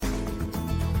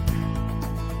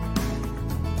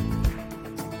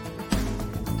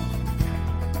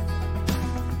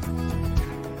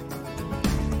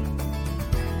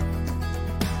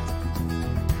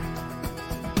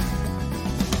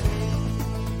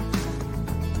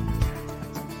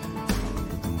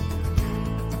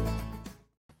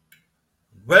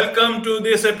Welcome to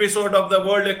this episode of The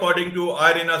World According to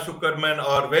Irina Tsukerman,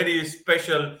 our very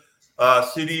special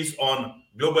series on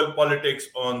global politics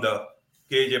on the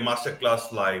KJ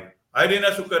Masterclass Live. Irina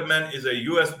Tsukerman is a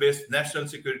US based national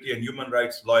security and human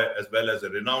rights lawyer as well as a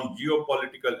renowned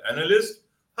geopolitical analyst.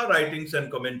 Her writings and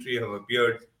commentary have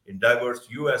appeared in diverse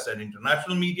US and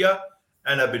international media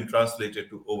and have been translated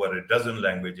to over a dozen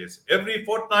languages. Every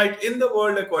fortnight in the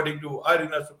world, according to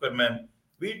Irina Tsukerman,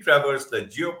 we traverse the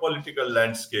geopolitical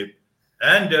landscape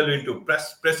and delve into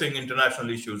pressing international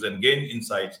issues and gain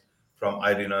insights from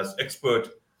Irina's expert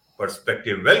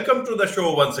perspective. Welcome to the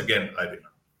show once again, Irina.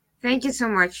 Thank you so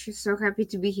much. So happy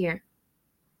to be here.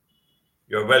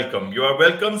 You're welcome. You are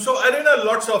welcome. So, Irina,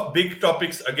 lots of big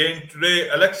topics again today.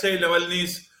 Alexei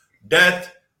Navalny's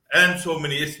death and so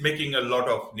many. It's making a lot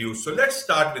of news. So, let's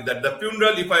start with that. The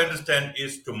funeral, if I understand,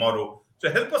 is tomorrow. So,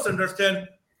 help us understand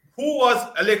who was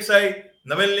Alexei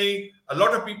Navalny. A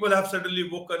lot of people have suddenly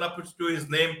woken up to his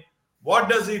name. What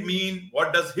does he mean?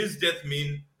 What does his death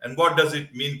mean? And what does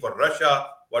it mean for Russia?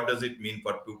 What does it mean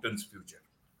for Putin's future?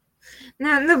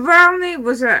 Now, Navalny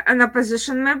was an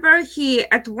opposition member. He,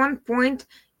 at one point,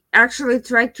 actually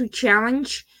tried to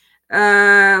challenge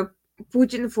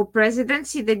Putin for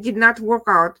presidency. That did not work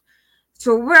out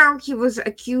so well. He was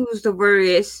accused of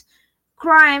various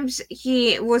crimes.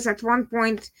 He was, at one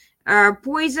point,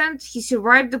 poisoned. He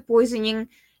survived the poisoning,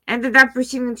 ended up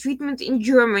receiving treatment in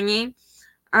Germany,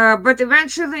 but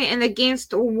eventually, and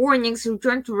against all warnings,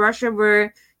 returned to Russia,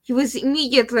 where he was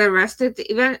immediately arrested,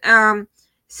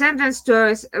 sentenced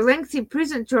to a lengthy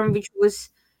prison term, which was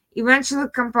eventually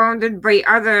compounded by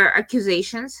other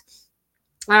accusations,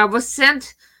 was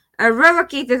sent,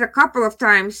 relocated a couple of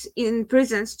times in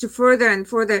prisons to further and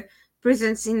further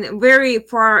prisons in very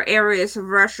far areas of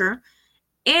Russia.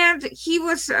 And he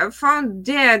was found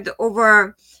dead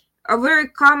over a very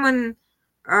common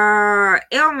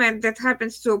ailment that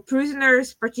happens to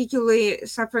prisoners, particularly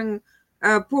suffering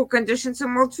poor conditions of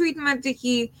maltreatment.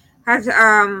 He had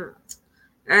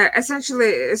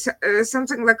essentially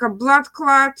something like a blood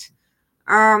clot.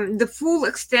 The full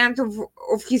extent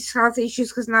of his health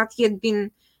issues has not yet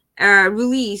been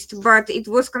released, but it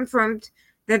was confirmed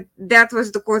that that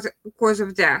was the cause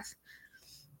of death.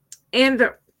 And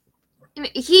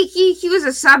he was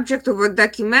a subject of a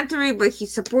documentary by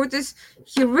his supporters.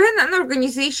 He ran an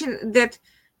organization that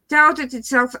touted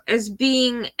itself as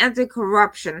being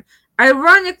anti-corruption.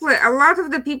 Ironically, a lot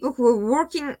of the people who were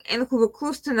working and who were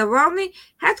close to Navalny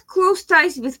had close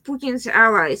ties with Putin's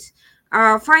allies.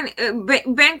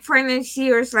 Bank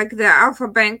financiers like the Alpha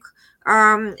Bank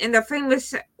and the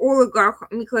famous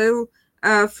oligarch Mikhail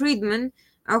Friedman,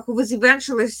 who was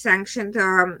eventually sanctioned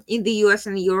in the US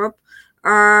and Europe.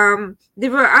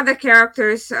 There were other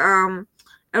characters around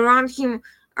him,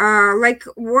 like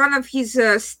one of his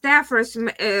staffers,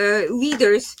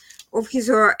 leaders of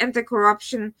his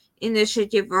anti-corruption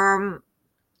initiative,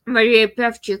 Maria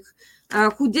Pevchik,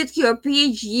 who did her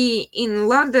PhD in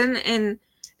London, and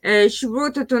she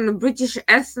wrote it on British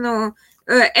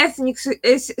ethnic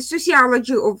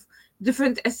sociology of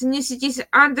different ethnicities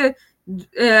under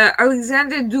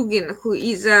Alexander Dugin, who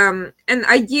is an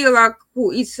ideologue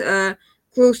who is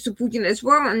close to Putin as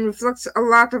well, and reflects a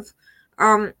lot of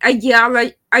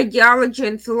ideology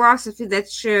and philosophy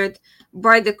that's shared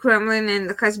by the Kremlin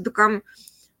and has become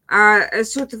a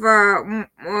sort of a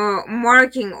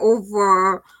marking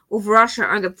of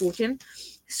Russia under Putin.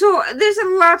 So there's a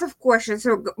lot of questions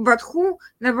about who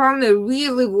Navalny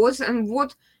really was and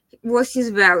what was his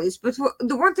values. But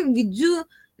the one thing we do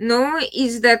know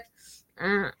is that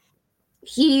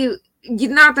he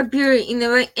did not appear in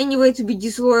any way to be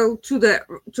disloyal to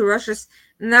Russia's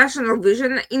national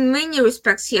vision. In many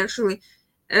respects, he actually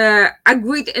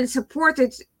agreed and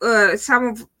supported some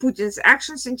of Putin's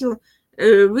actions until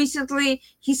recently.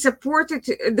 He supported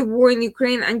the war in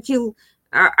Ukraine until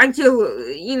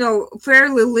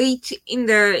fairly late in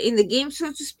the game,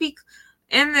 so to speak.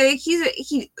 And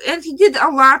he did a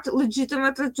lot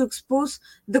legitimately to expose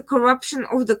the corruption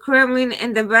of the Kremlin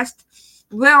and the vast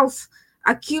wealth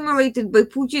accumulated by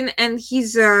Putin and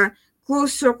his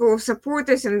close circle of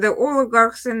supporters and the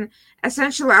oligarchs, and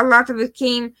essentially a lot of it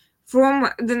came from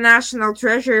the national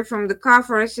treasury, from the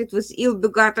coffers. It was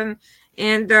ill-begotten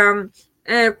and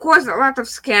caused a lot of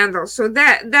scandal. So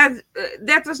that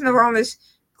was Navalny's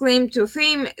claim to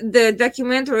fame. The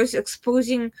documentary is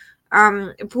exposing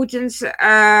Putin's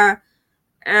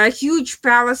huge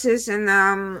palaces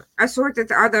and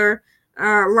assorted other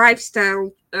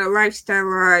lifestyle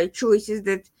choices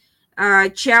that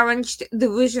challenged the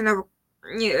vision of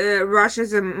Russia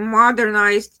as a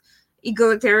modernized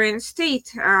egalitarian state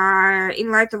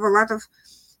in light of a lot of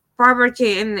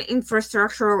poverty and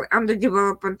infrastructural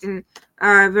underdevelopment in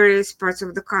various parts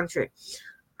of the country.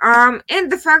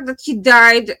 And the fact that he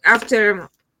died after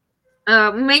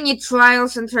many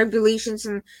trials and tribulations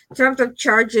and trumped up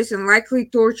charges and likely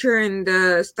torture and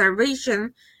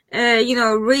starvation,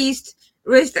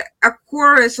 raised a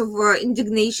chorus of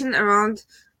indignation around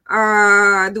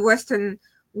the Western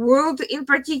world. In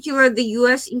particular, the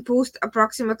U.S. imposed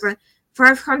approximately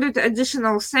 500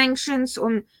 additional sanctions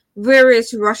on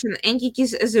various Russian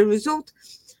entities as a result.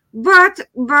 But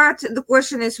the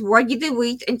question is, why did they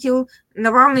wait until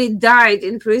Navalny died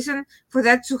in prison for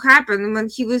that to happen, when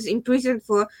he was in prison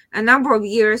for a number of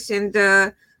years, and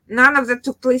none of that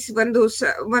took place when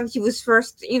he was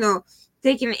first,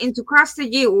 taken into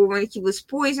custody, or when he was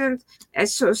poisoned,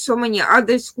 as so many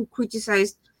others who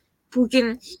criticized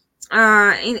Putin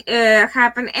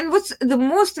happened. And what's the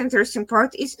most interesting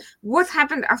part is what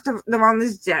happened after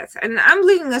Navalny's death. And I'm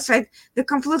leaving aside the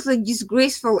completely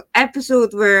disgraceful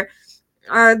episode where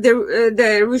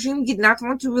the regime did not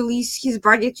want to release his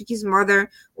body to his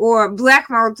mother, or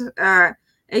blackmailed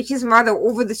his mother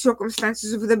over the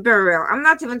circumstances of the burial. I'm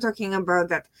not even talking about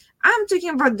that. I'm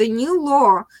talking about the new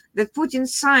law that Putin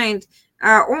signed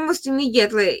almost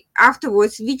immediately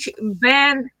afterwards, which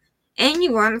banned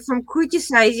anyone from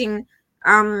criticizing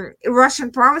Russian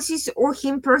policies or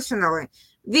him personally,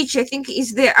 which I think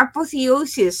is the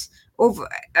apotheosis of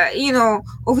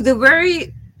of the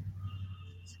very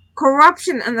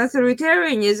corruption and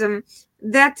authoritarianism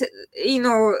that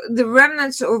the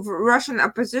remnants of Russian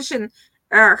opposition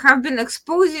have been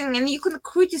exposing. And you can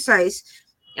criticize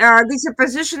these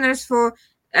oppositioners for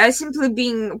simply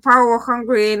being power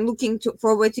hungry and looking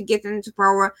forward to get into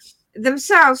power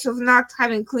themselves, of not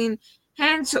having clean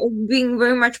hands, of being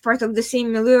very much part of the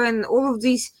same milieu, and all of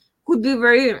these could be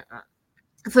very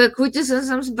for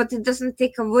criticisms, but it doesn't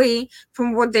take away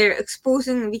from what they're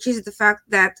exposing, which is the fact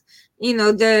that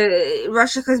the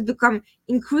Russia has become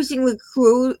increasingly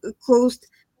closed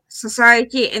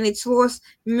society, and its laws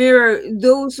mirror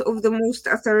those of the most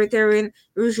authoritarian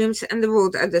regimes in the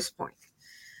world at this point.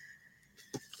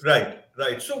 Right,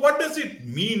 right. So, what does it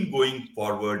mean going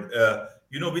forward?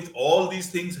 With all these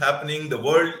things happening, the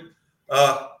world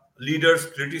leaders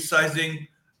criticizing,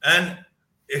 and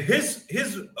his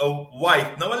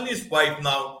wife, Navalny's wife,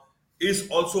 now is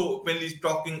also openly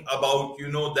talking about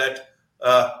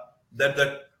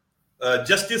that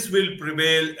justice will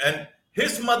prevail. And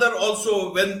his mother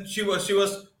also, when she was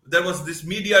there was this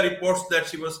media reports that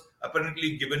she was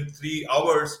apparently given 3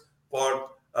 hours for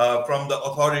from the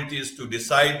authorities to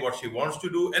decide what she wants to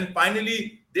do, and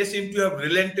finally they seem to have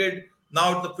relented.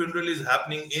 Now the funeral is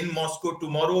happening in Moscow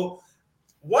tomorrow.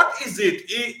 What is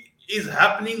is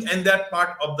happening in that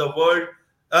part of the world?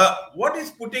 What is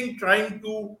Putin trying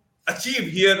to achieve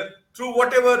here through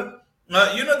whatever? There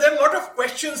are a lot of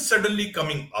questions suddenly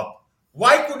coming up.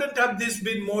 Why couldn't have this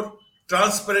been more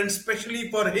transparent, especially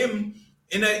for him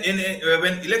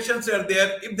when elections are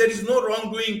there? If there is no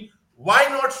wrongdoing, why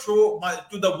not show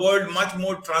to the world much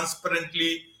more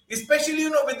transparently? Especially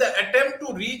with the attempt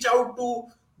to reach out to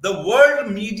the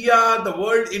world media, the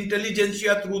world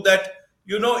intelligentsia through that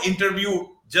interview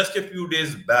just a few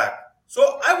days back.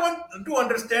 So I want to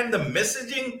understand the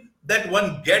messaging that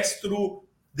one gets through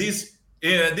these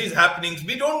happenings.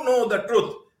 We don't know the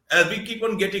truth, as we keep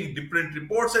on getting different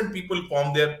reports and people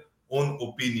form their own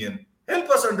opinion.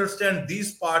 Help us understand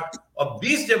these part of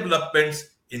these developments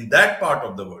in that part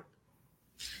of the world.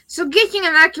 So getting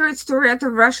an accurate story out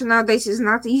of Russia nowadays is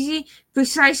not easy,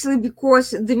 precisely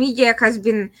because the media has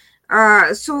been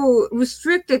so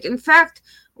restricted. In fact,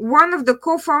 one of the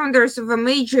co-founders of a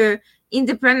major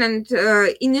independent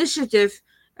initiative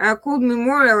called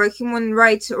Memorial, a human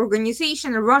rights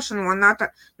organization, a Russian one,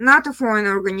 not a foreign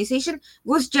organization,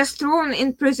 was just thrown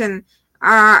in prison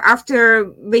after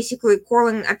basically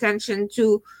calling attention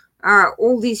to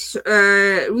all these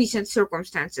recent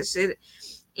circumstances.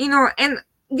 And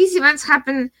these events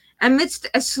happen amidst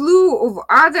a slew of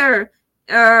other,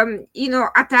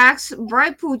 attacks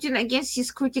by Putin against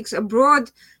his critics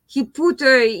abroad. He put,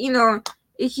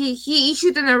 he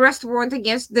issued an arrest warrant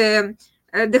against the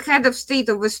head of state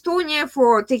of Estonia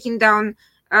for taking down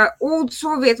old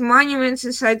Soviet monuments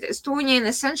inside Estonia, and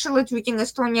essentially treating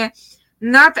Estonia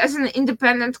not as an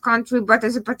independent country, but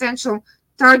as a potential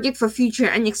target for future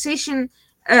annexation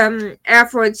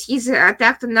efforts. He's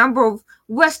attacked a number of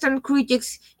Western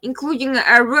critics, including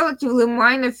a relatively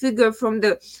minor figure from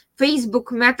the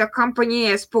Facebook Meta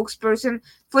company, a spokesperson,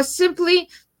 for simply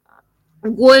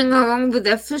going along with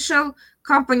the official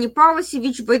company policy,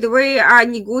 which, by the way, are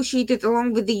negotiated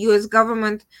along with the U.S.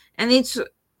 government and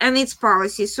its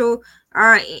policy. So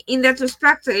In that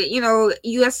respect,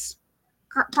 U.S.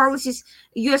 policies,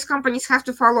 U.S. companies have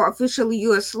to follow official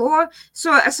U.S. law.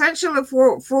 So essentially,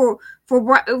 for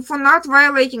not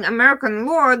violating American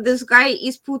law, this guy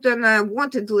is put on a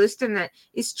wanted list and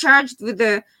is charged with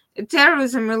the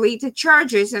terrorism-related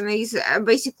charges, and is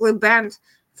basically banned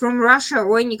from Russia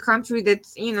or any country that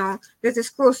that is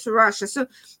close to Russia. So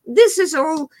this is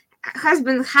all has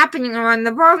been happening around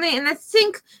Navalny, and I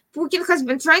think Putin has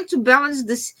been trying to balance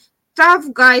this tough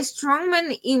guy,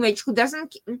 strongman image who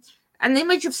doesn't an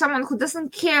image of someone who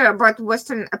doesn't care about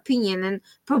Western opinion and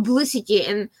publicity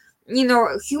and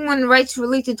human rights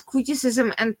related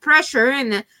criticism and pressure,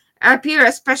 and appear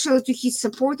especially to his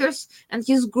supporters and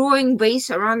his growing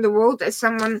base around the world as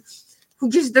someone who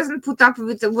just doesn't put up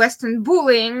with the Western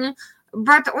bullying.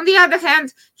 But on the other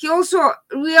hand, he also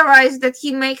realized that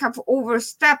he may have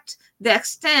overstepped the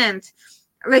extent.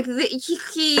 Like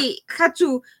he had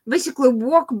to basically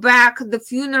walk back the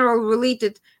funeral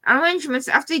related arrangements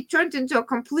after it turned into a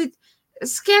complete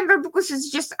scandal, because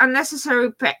it's just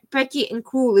unnecessary, petty and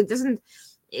cruel. It doesn't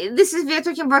This is, we are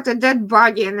talking about a dead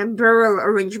body and a burial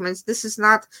arrangements. This is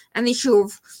not an issue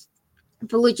of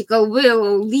political will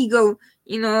or legal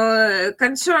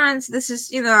concerns. This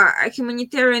is a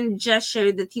humanitarian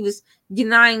gesture that he was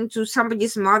denying to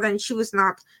somebody's mother, and she was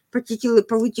not particularly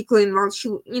politically involved.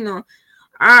 So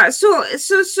I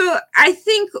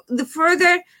think the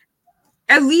further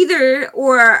a leader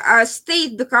or a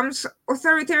state becomes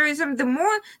authoritarianism, the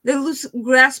more they lose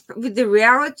grasp with the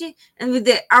reality and with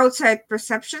the outside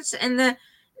perceptions, and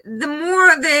the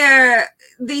more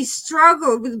they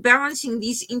struggle with balancing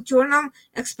these internal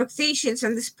expectations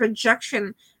and this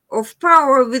projection of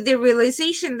power with the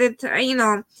realization that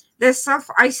they're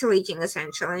self-isolating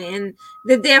essentially, and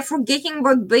that they're forgetting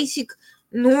about basic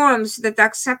norms that are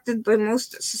accepted by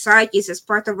most societies as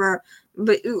part of a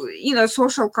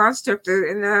social construct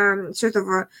and sort of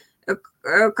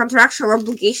a contractual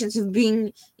obligations of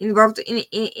being involved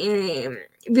in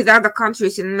with other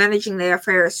countries in managing their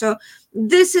affairs. So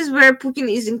this is where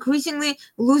Putin is increasingly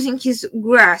losing his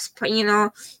grasp.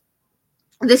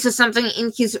 This is something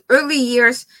in his early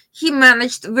years he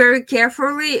managed very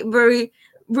carefully, very,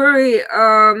 very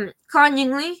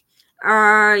cunningly.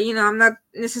 I'm not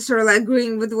necessarily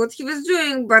agreeing with what he was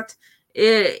doing, but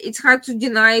it's hard to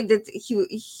deny that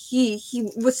he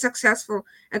was successful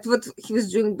at what he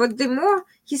was doing. But the more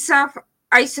he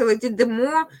self-isolated, the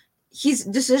more his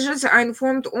decisions are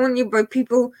informed only by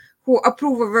people who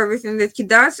approve of everything that he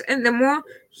does, and the more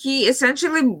he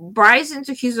essentially buys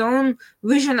into his own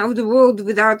vision of the world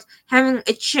without having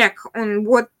a check on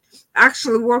what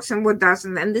actually works and what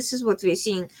doesn't. And this is what we're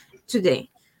seeing today.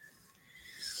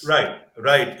 Right,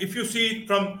 right. If you see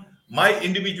from my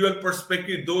individual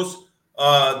perspective, those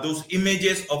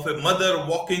images of a mother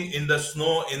walking in the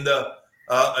snow in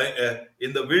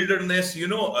the wilderness,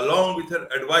 along with her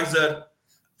advisor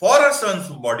for her son's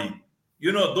body,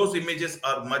 those images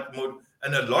are much more.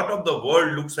 And a lot of the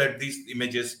world looks at these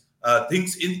images,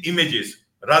 things in images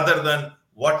rather than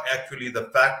what actually the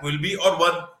fact will be or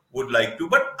one would like to.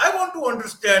 But I want to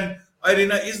understand,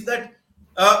 Irina, is that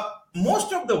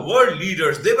most of the world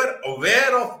leaders, they were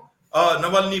aware of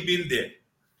Navalny being there,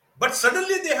 but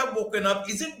suddenly they have woken up.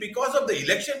 Is it because of the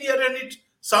election year and it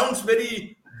sounds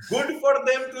very good for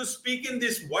them to speak in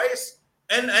this voice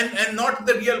and not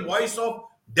the real voice of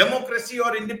democracy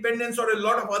or independence or a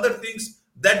lot of other things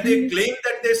that they claim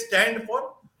that they stand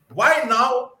for? Why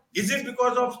now? Is it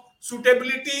because of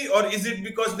suitability, or is it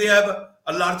because they have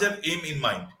a larger aim in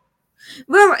mind?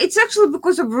 Well, it's actually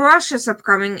because of Russia's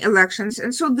upcoming elections.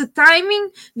 And so the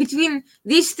timing between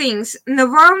these things,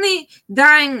 Navalny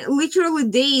dying literally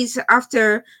days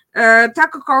after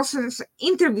Tucker Carlson's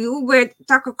interview, where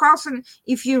Tucker Carlson,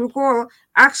 if you recall,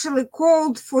 actually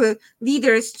called for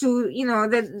leaders to,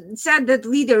 that said that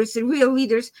leaders, real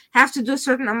leaders, have to do a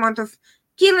certain amount of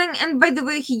killing. And by the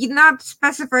way, he did not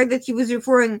specify that he was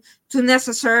referring to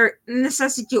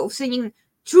necessity of sending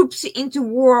troops into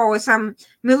war or some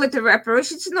military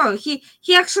operations. No, he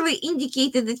actually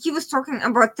indicated that he was talking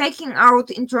about taking out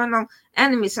internal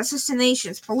enemies,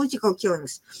 assassinations, political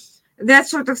killings, that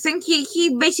sort of thing.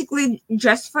 He basically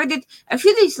justified it. A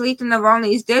few days later,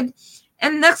 Navalny is dead,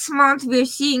 and next month we're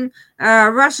seeing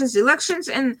Russia's elections,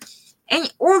 and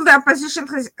all the opposition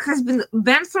has been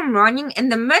banned from running,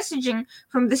 and the messaging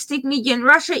from the state media in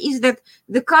Russia is that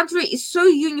the country is so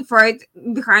unified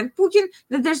behind Putin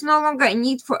that there's no longer a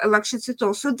need for elections at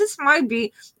all. So this might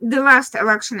be the last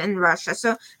election in Russia.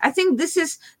 So I think this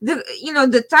is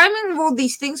the timing of all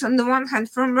these things. On the one hand,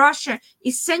 from Russia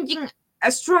is sending a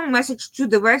strong message to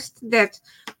the West that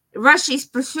Russia is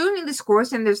pursuing this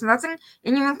course, and there's nothing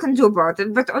anyone can do about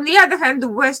it. But on the other hand, the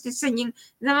West is sending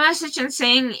the message and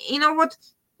saying, you know what,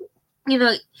 you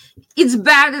know, it's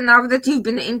bad enough that you've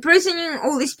been imprisoning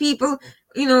all these people.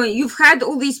 You've had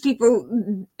all these people,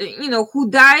 who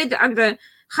died under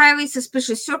highly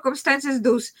suspicious circumstances.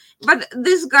 But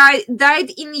this guy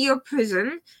died in your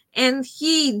prison, and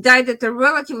he died at a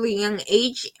relatively young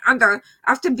age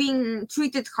after being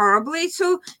treated horribly.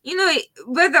 So,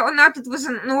 whether or not it was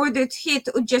an ordered hit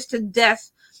or just a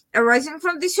death arising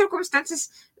from these circumstances,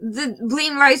 the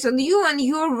blame lies on you, and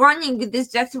you're running this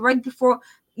death right before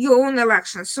your own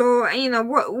election. So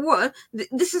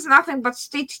this is nothing but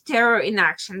state terror in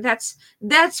action. That's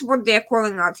what they're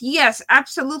calling out. Yes,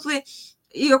 absolutely,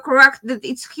 you're correct that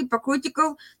it's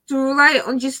hypocritical to rely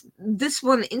on just this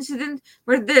one incident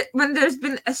when there's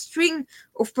been a string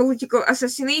of political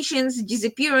assassinations,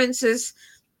 disappearances,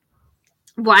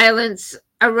 violence,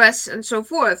 arrests, and so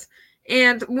forth.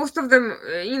 And most of them,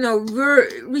 were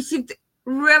received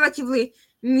relatively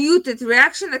muted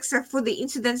reaction, except for the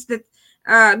incidents that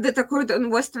occurred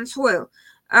on Western soil.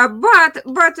 But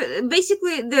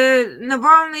basically, the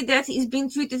Navalny death is being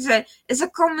treated as a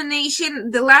culmination,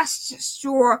 the last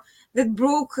straw that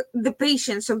broke the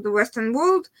patience of the Western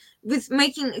world, with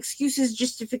making excuses,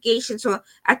 justifications, or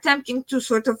attempting to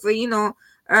sort of,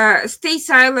 stay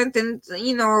silent and,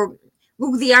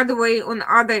 look the other way on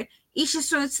other issues.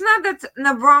 So it's not that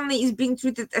Navalny is being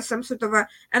treated as some sort of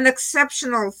an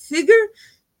exceptional figure.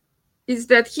 Is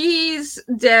that his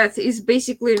death is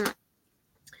basically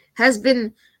has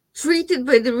been treated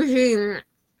by the regime,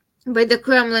 by the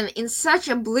Kremlin, in such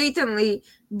a blatantly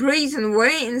brazen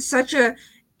way, in such a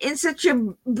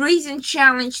brazen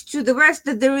challenge to the West,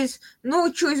 that there is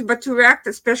no choice but to react,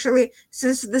 especially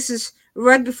since this is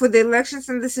right before the elections,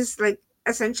 and this is like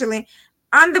essentially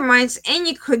undermines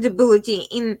any credibility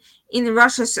in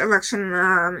Russia's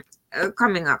election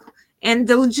coming up, and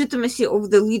the legitimacy of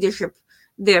the leadership,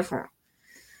 therefore.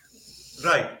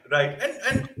 Right.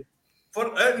 And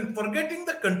forgetting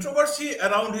the controversy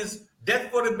around his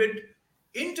death for a bit,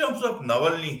 in terms of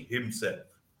Navalny himself,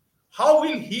 how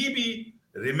will he be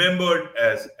remembered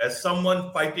as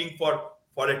someone fighting for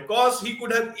a cause? He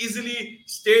could have easily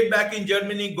stayed back in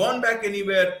Germany, gone back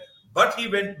anywhere, but he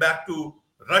went back to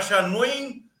Russia,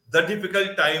 knowing the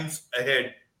difficult times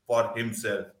ahead for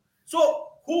himself. So,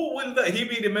 who will he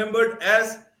be remembered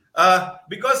as?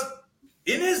 Because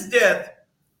in his death,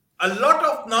 a lot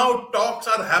of now talks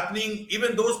are happening.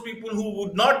 Even those people who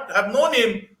would not have known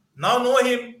him now know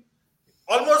him,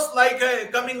 almost like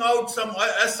coming out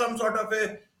as some sort of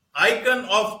a icon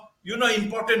of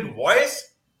important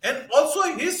voice. And also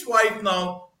his wife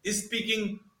now is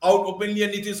speaking out openly,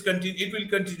 and it will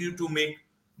continue to make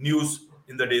news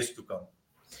in the days to come.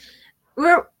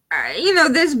 Well,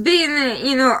 there's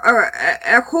been,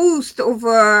 a host of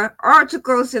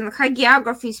articles and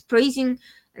hagiographies praising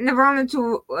Navalny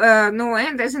to no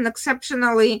end as an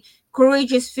exceptionally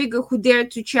courageous figure who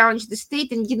dared to challenge the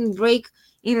state and didn't break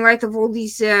in light of all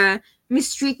these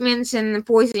mistreatments and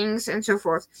poisonings and so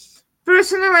forth.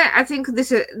 Personally, I think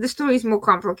the story is more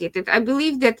complicated. I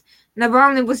believe that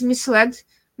Navalny was misled,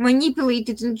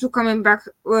 manipulated into coming back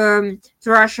to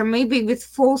Russia, maybe with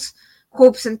false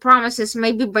hopes and promises,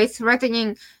 maybe by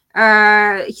threatening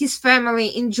his family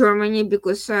in Germany,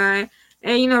 because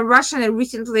Russia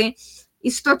recently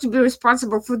is thought to be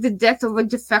responsible for the death of a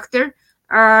defector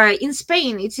in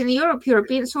Spain. It's in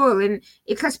European soil, and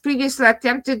it has previously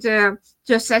attempted to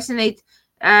assassinate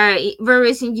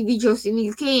various individuals in the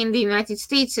UK and the United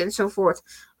States and so forth.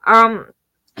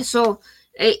 So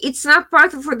it's not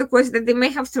part of the course that they may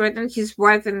have threatened his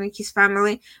wife and his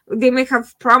family. They may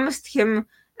have promised him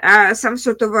some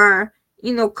sort of a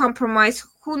compromise.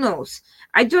 Who knows?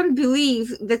 I don't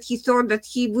believe that he thought that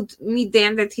he would meet the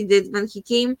end that he did when he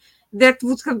came. That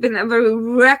would have been a very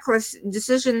reckless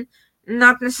decision,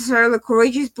 not necessarily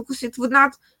courageous, because it would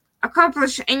not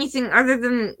accomplish anything other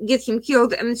than get him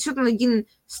killed, and it certainly didn't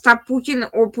stop Putin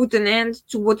or put an end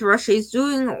to what Russia is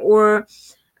doing, or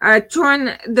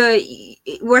turn the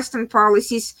Western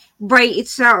policies by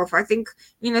itself. I think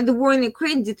the war in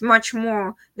Ukraine did much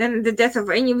more than the death of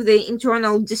any of the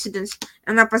internal dissidents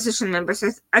and opposition members.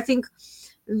 I think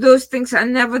those things are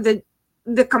never the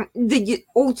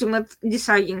ultimate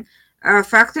deciding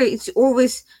factor. It's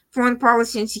always foreign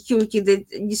policy and security that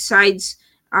decides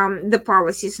the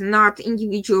policies, not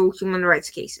individual human rights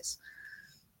cases.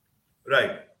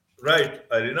 Right,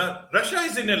 Irina. Russia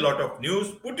is in a lot of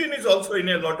news. Putin is also in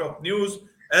a lot of news.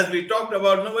 As we talked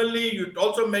about Navalny, you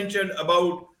also mentioned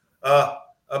about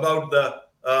the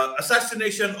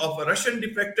assassination of a Russian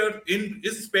defector in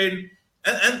Spain,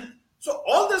 and So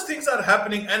all these things are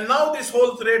happening, and now this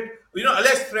whole threat,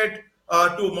 alleged threat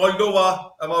to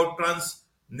Moldova about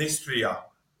Transnistria.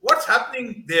 What's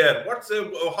happening there? What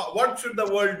should the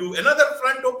world do? Another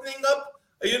front opening up.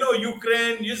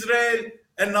 Ukraine, Israel,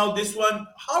 and now this one.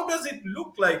 How does it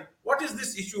look like? What is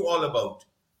this issue all about?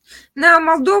 Now,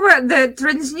 Moldova, the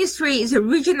Transnistria is a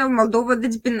region of Moldova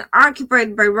that's been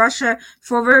occupied by Russia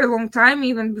for a very long time,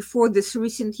 even before this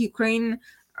recent Ukraine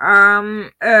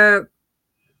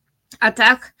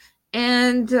attack.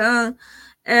 And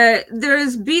there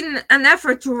has been an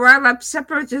effort to rile up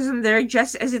separatism there,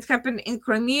 just as it happened in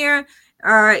Crimea,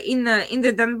 in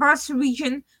the Donbass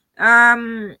region,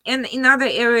 and in other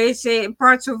areas,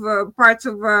 parts of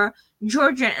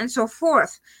Georgia and so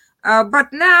forth.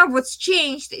 But now what's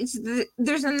changed is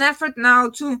there's an effort now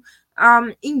to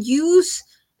induce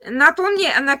not only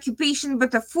an occupation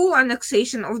but a full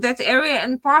annexation of that area,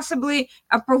 and possibly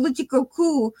a political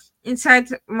coup inside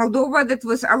Moldova that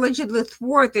was allegedly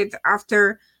thwarted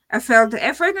after a failed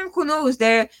effort. And who knows,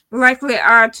 there likely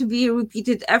are to be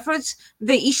repeated efforts.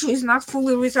 The issue is not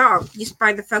fully resolved,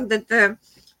 despite the fact that the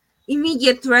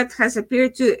immediate threat has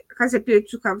appeared to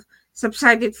have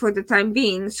subsided for the time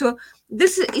being. So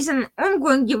this is an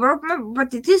ongoing development,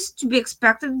 but it is to be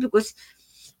expected, because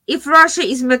if Russia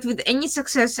is met with any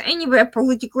success anywhere,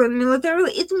 politically and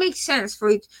militarily, it makes sense for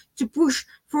it to push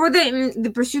further in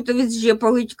the pursuit of its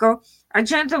geopolitical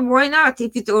agenda. Why not?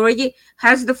 If it already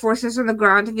has the forces on the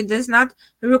ground, if it does not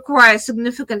require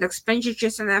significant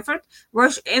expenditures and effort,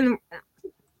 and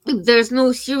if there's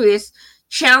no serious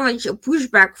challenge or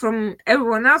pushback from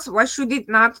everyone else, why should it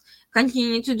not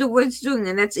continue to do what it's doing?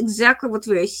 And that's exactly what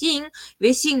we're seeing.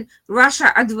 We're seeing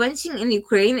Russia advancing in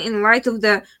Ukraine in light of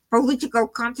the political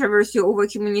controversy over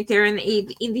humanitarian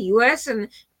aid in the US, and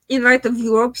in light of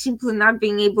Europe simply not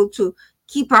being able to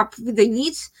keep up with the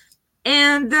needs.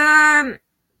 And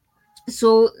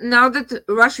so now that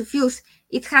Russia feels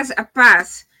it has a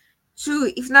path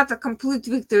to, if not a complete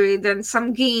victory, then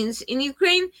some gains in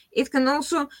Ukraine, it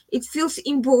feels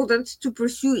emboldened to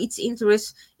pursue its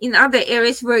interests in other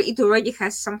areas where it already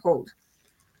has some hold.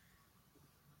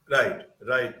 Right,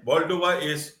 right. Moldova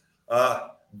is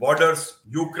borders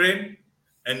Ukraine,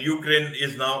 and Ukraine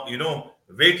is now,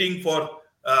 waiting for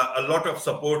a lot of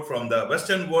support from the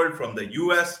Western world, from the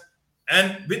US.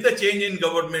 And with the change in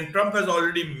government, Trump has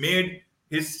already made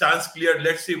his stance clear.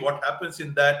 Let's see what happens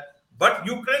in that. But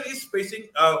Ukraine is facing,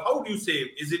 how do you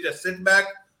say, is it a setback,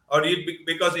 or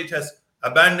because it has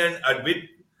abandoned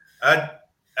Avdiivka?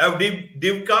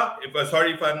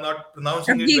 Sorry if I'm not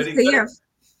pronouncing it very Avdiivka, correct. yes.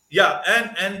 Yeah,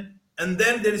 and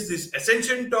then there is this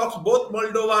ascension talks, both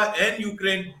Moldova and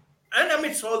Ukraine. And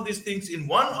amidst all these things, in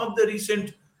one of the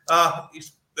recent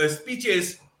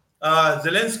speeches,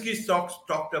 Zelensky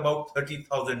talked about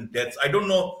 30,000 deaths. I don't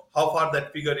know how far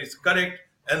that figure is correct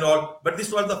and all, but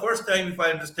this was the first time, if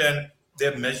I understand, they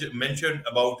have mentioned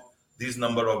about this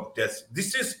number of deaths.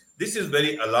 This is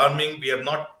very alarming. We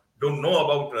don't know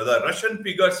about the Russian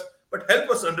figures, but help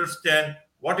us understand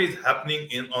what is happening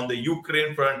on the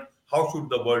Ukraine front. How should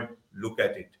the world look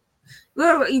at it?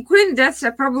 Well, Ukraine deaths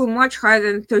are probably much higher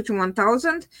than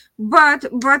 31,000, but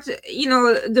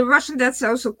the Russian deaths are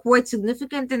also quite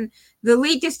significant, and the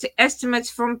latest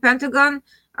estimates from Pentagon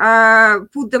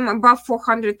put them above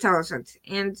 400,000.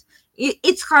 And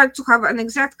it's hard to have an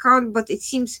exact count, but it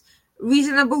seems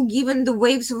reasonable given the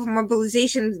waves of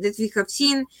mobilization that we have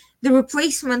seen. The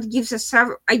replacement gives us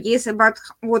some ideas about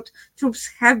what troops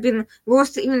have been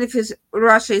lost, even if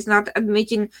Russia is not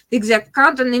admitting the exact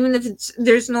count, and even if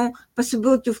there's no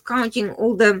possibility of counting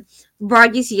all the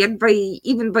bodies yet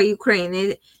even by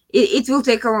Ukraine. It will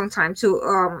take a long time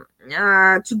to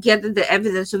get the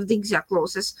evidence of the exact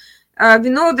losses. We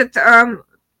know that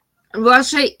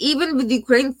Russia, even with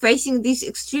Ukraine facing these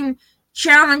extreme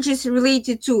challenges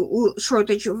related to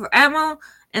shortage of ammo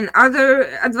and other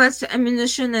advanced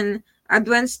ammunition and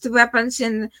advanced weapons,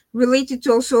 and related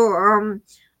to also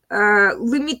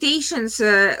limitations,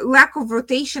 lack of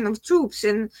rotation of troops,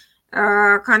 and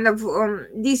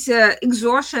this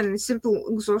simple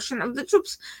exhaustion of the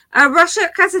troops. Russia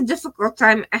has a difficult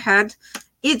time ahead.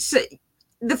 It's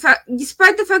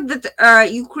despite the fact that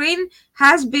Ukraine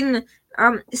has been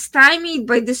stymied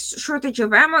by this shortage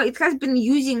of ammo, it has been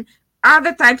using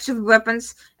other types of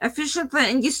weapons efficiently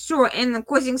and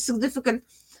causing significant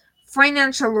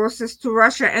financial losses to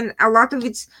Russia, and a lot of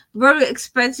it's very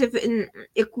expensive in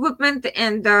equipment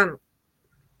and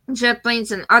jet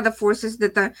planes and other forces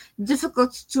that are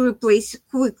difficult to replace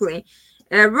quickly.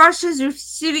 Russia is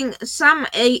receiving some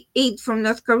aid from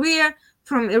North Korea,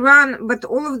 from Iran, but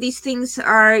all of these things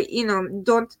are,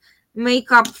 don't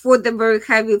make up for the very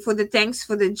heavy, for the tanks,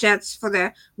 for the jets, for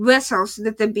the vessels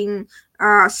that are being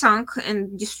sunk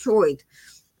and destroyed.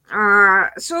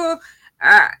 So,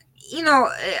 uh,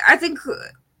 I think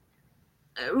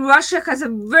Russia has a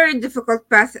very difficult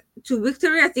path to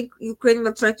victory. I think Ukraine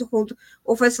will try to hold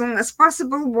off as long as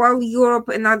possible while Europe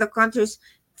and other countries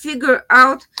figure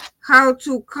out how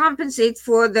to compensate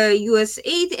for the US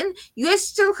aid. And US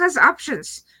still has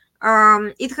options.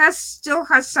 It has still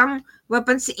has some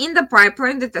weapons in the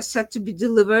pipeline that are set to be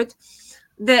delivered.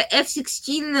 The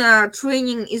F-16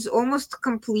 training is almost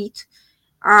complete.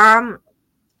 Um,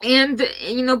 and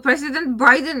President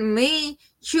Biden may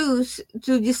choose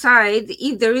to decide,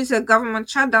 if there is a government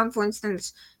shutdown, for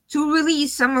instance, to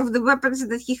release some of the weapons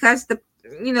that he has the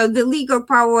legal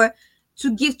power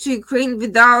to give to Ukraine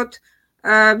without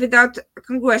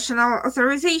congressional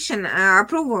authorization,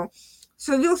 approval.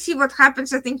 So we'll see what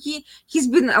happens. I think he's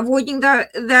been avoiding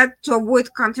that to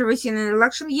avoid controversy in an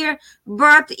election year.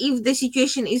 But if the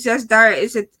situation is as dire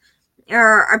as it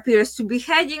appears to be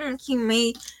heading, he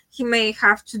may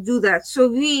have to do that.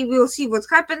 So we will see what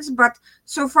happens. But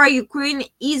so far, Ukraine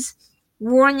is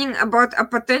warning about a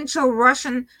potential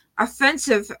Russian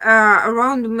offensive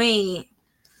around May.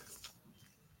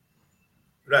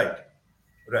 Right,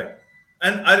 right.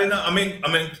 And Arina, I mean,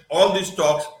 all these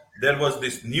talks. There was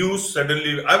this news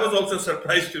suddenly. I was also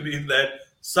surprised to read that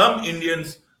some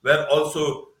Indians were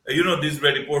also, these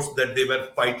were reports that they were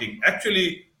fighting.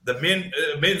 Actually, the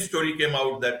main story came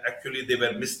out that actually they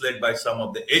were misled by some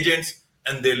of the agents,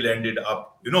 and they landed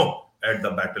up, at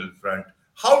the battlefront.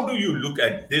 How do you look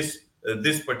at this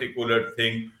particular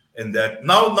thing? In that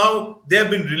now they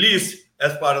have been released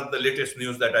as part of the latest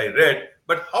news that I read.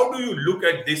 But how do you look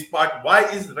at this part? Why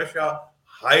is Russia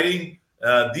hiring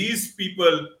these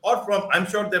people, or from? I'm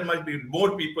sure there might be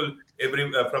more people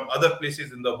from other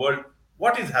places in the world.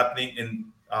 What is happening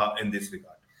in this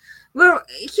regard? Well,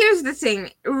 here's the thing.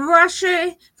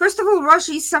 First of all,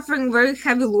 Russia is suffering very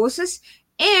heavy losses,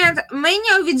 and many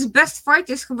of its best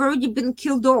fighters have already been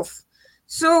killed off.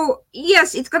 So,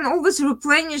 yes, it can always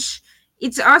replenish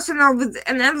its arsenal with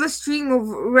an endless stream of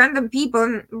random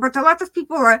people, but a lot of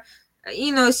people are,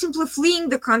 simply fleeing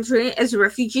the country as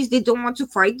refugees. They don't want to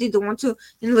fight, they don't want to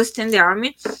enlist in the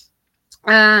army.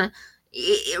 Uh,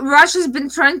 Russia's been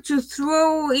trying to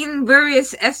throw in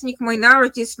various ethnic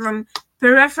minorities from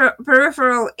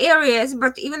peripheral areas,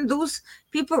 but even those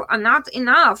people are not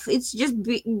enough. It's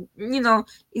been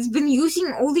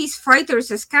using all these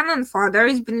fighters as cannon fodder.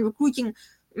 It's been recruiting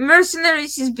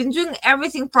mercenaries. It's been doing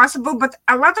everything possible, but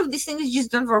a lot of these things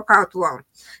just don't work out well.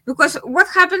 Because what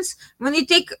happens when you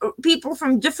take people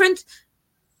from different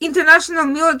international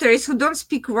militaries who don't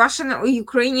speak Russian or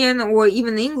Ukrainian or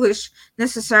even English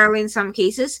necessarily in some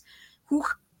cases, who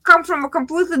come from a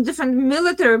completely different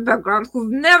military background,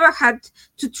 who've never had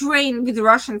to train with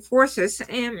Russian forces,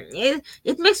 and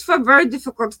it makes for very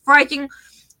difficult fighting.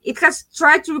 It has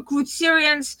tried to recruit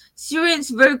Syrians. Syrians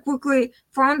very quickly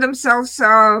found themselves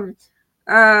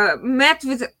met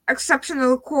with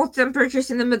exceptional cold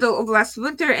temperatures in the middle of last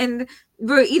winter and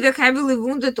were either heavily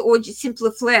wounded or just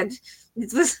simply fled.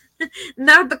 It was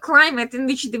not the climate in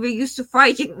which they were used to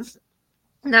fighting.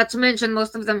 Not to mention,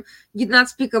 most of them did not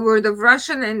speak a word of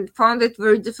Russian and found it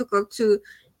very difficult to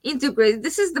integrate.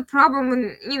 This is the problem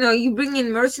when you bring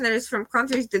in mercenaries from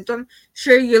countries that don't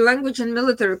share your language and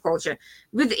military culture.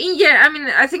 With India,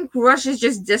 I think Russia is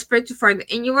just desperate to find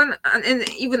anyone, and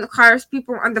even hires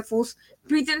people under false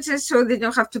pretenses so they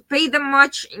don't have to pay them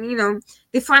much.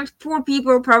 They find poor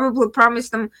people, probably promise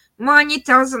them money,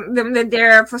 tells them that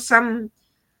they're for some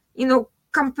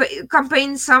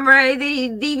campaign somewhere. They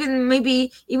even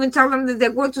maybe even tell them that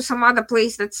they're going to some other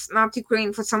place that's not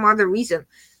Ukraine for some other reason,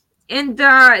 and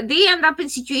they end up in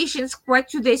situations quite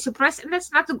to their surprise. And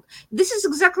this is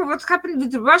exactly what happened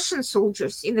with the Russian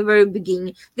soldiers in the very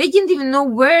beginning. They didn't even know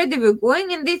where they were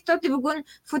going, and they thought they were going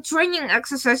for training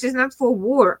exercises, not for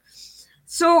war.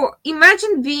 So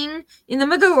imagine being in the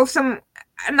middle of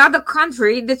another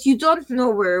country that you don't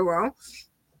know very well.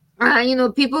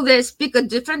 People that speak a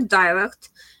different dialect,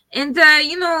 and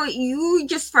you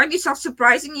just find yourself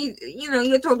surprisingly,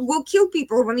 you're told go kill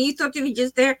people when you thought you were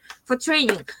just there for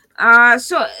training.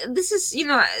 So this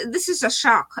is a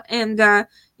shock, and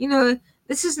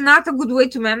this is not a good way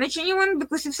to manage anyone,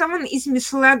 because if someone is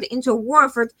misled into a war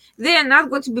effort, they are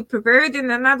not going to be prepared, and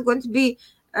they're not going to be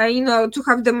to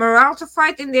have the morale to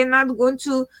fight, and they're not going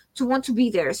to want to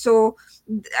be there. So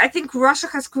I think Russia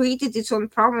has created its own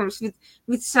problems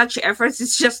with such efforts.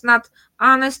 It's just not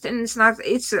honest, and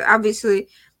it's obviously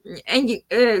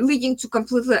leading to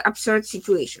completely absurd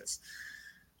situations.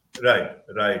 Right,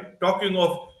 right. Talking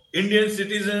of Indian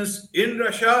citizens in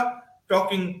Russia,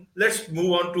 talking, let's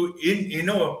move on to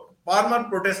farmer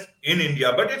protest in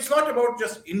India. But it's not about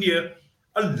just India.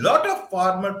 A lot of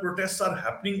farmer protests are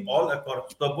happening all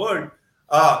across the world.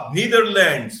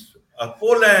 Netherlands,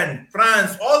 Poland,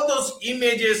 France, all those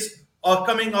images are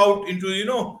coming out into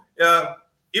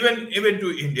even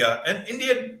to India. And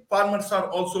Indian farmers are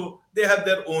also, they have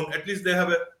their own, at least they have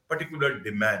a particular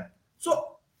demand.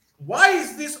 So why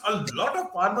is this a lot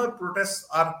of farmer protests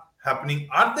are happening?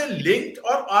 Are they linked,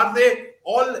 or are they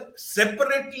all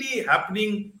separately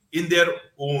happening in their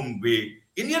own way?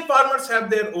 Indian farmers have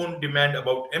their own demand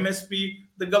about MSP.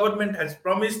 The government has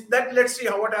promised that. Let's see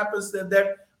how what happens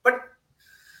there. But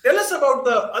tell us about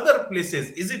the other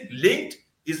places. Is it linked?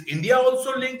 Is India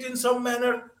also linked in some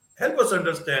manner? Help us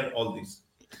understand all this.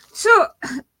 So,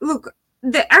 look,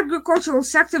 the agricultural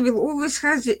sector will always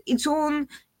have its own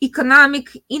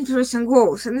economic interests and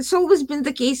goals, and it's always been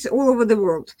the case all over the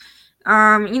world.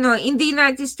 In the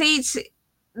United States,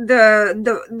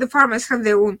 the farmers have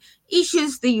their own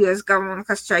issues. The U.S. government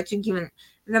has tried to give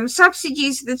them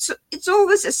subsidies. It's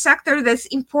always a sector that's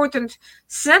important,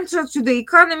 central to the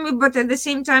economy, but at the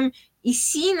same time is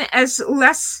seen as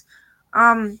less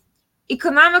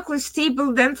economically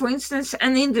stable than, for instance,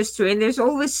 an industry. And there's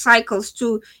always cycles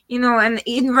to, and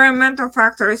environmental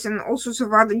factors and all sorts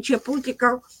of other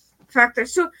geopolitical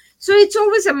factors. So it's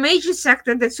always a major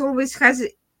sector that's always has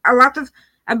a lot of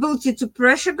ability to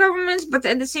pressure governments, but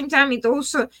at the same time, it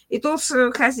also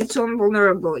has its own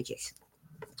vulnerabilities.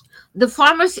 The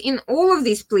farmers in all of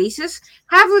these places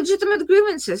have legitimate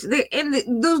grievances,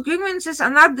 those grievances are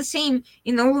not the same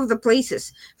in all of the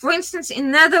places. For instance,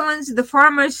 in Netherlands, the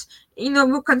farmers,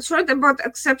 were concerned about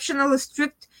exceptionally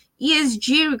strict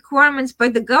ESG requirements by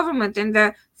the government and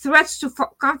the threats to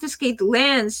confiscate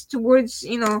lands towards,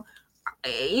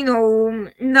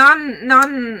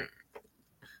 non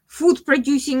food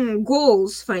producing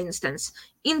goals, for instance.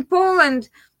 In Poland,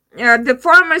 the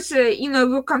farmers,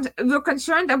 were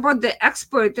concerned about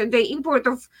the import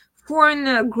of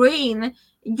foreign grain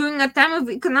during a time of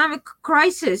economic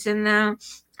crisis, and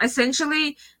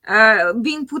essentially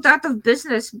being put out of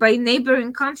business by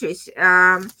neighboring countries.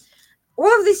 All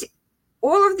of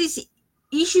these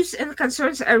issues and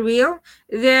concerns are real.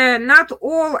 They're not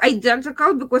all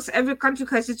identical because every country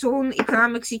has its own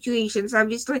economic situations.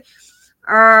 Obviously,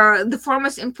 the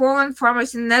farmers in Poland,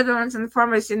 farmers in Netherlands, and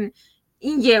farmers in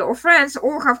India or France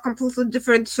all have completely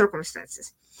different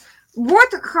circumstances.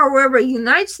 What, however,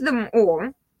 unites them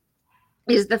all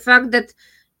is the fact that,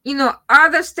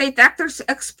 other state actors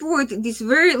exploit these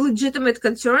very legitimate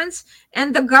concerns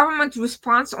and the government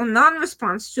response or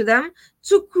non-response to them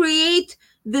to create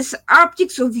this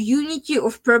optics of unity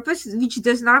of purpose, which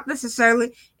does not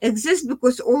necessarily exist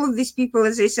because all of these people,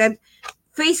 as I said,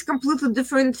 face completely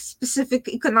different specific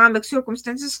economic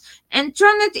circumstances and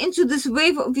turn it into this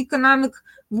wave of economic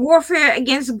warfare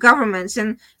against governments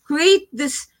and create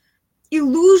this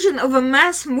illusion of a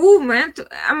mass movement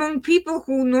among people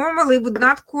who normally would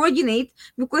not coordinate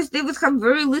because they would have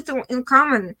very little in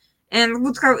common and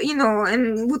would have,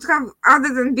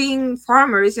 other than being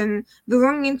farmers and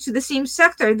belonging to the same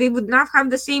sector, they would not have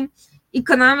the same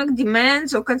economic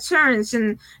demands or concerns,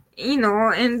 and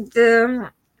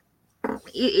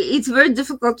it's very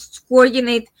difficult to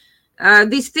coordinate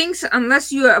these things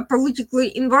unless you are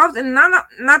politically involved, and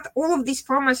not all of these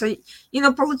farmers are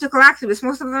political activists.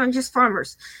 Most of them are just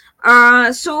farmers.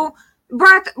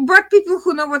 But people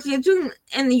who know what they're doing,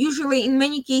 and usually in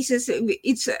many cases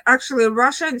it's actually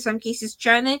Russia, in some cases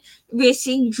China, we're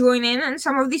seeing join in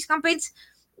some of these campaigns.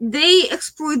 They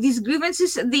exploit these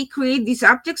grievances, they create these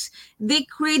optics, they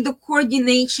create the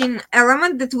coordination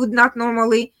element that would not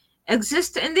normally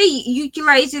exist, and they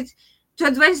utilize it to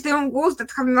advance their own goals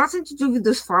that have nothing to do with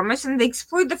those farmers, and they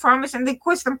exploit the farmers and they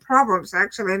cause them problems,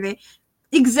 actually, and they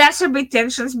exacerbate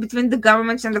tensions between the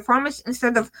governments and the farmers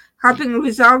instead of helping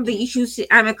resolve the issues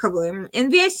amicably.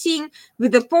 And we are seeing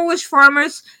with the Polish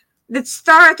farmers that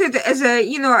started as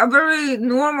a very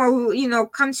normal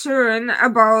concern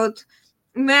about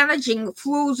managing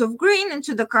flows of grain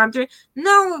into the country.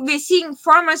 Now we're seeing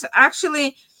farmers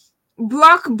actually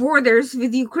block borders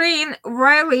with Ukraine,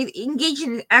 violate, engage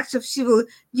in acts of civil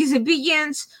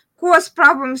disobedience, cause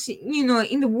problems,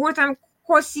 in the wartime,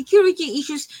 cause security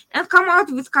issues, and come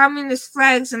out with communist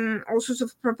flags and all sorts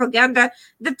of propaganda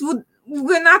that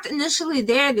were not initially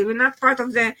there. They were not part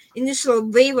of the initial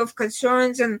wave of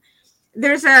concerns. And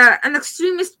there's an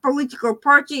extremist political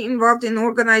party involved in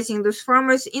organizing those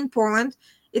farmers in Poland.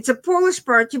 It's a Polish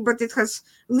party, but it has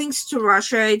links to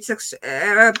Russia. It's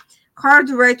hard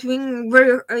right wing,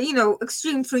 very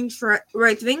extreme fringe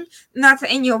right wing, not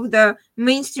any of the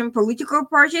mainstream political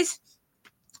parties.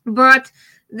 But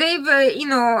they've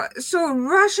so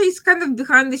Russia is kind of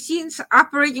behind the scenes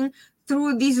operating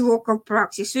through these local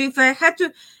proxies. So if I had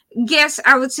to guess,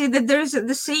 I would say that there is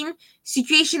the same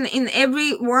situation in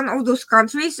every one of those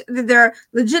countries, that there are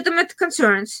legitimate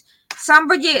concerns. Some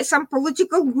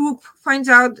political group finds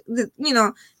out that,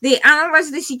 they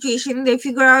analyze the situation, they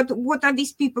figure out what are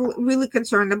these people really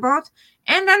concerned about,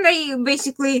 and then they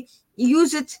basically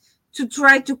use it to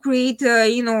try to create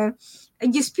a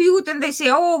dispute, and they say,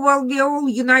 oh well, we're all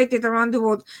united around the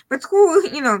world. But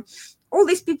who, all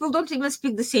these people don't even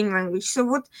speak the same language. So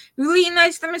what really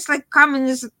unites them is like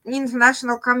communists,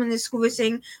 international communists, who were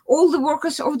saying all the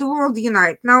workers of the world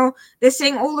unite. Now they're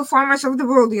saying all the farmers of the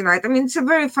world unite. I mean, it's a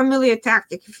very familiar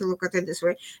tactic if you look at it this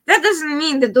way. That doesn't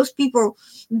mean that those people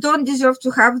don't deserve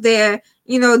to have their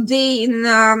day in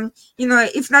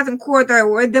if not in court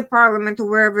or at the parliament or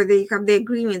wherever they have their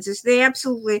grievances. They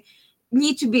absolutely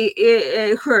need to be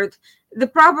heard. The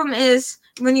problem is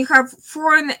when you have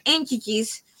foreign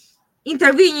entities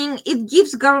intervening, it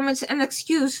gives governments an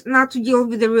excuse not to deal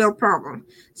with the real problem.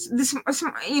 So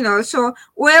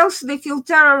or else they feel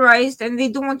terrorized and they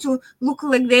don't want to look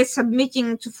like they're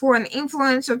submitting to foreign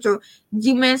influence or to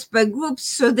demands by groups,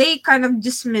 so they kind of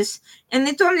dismiss, and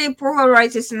it only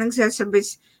polarizes and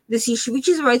exacerbates this issue, which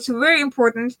is why it's very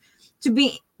important to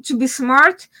be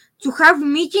smart, to have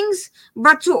meetings,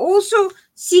 but to also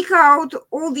seek out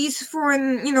all these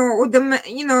foreign, or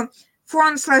the,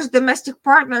 foreign/domestic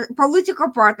political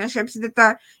partnerships that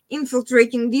are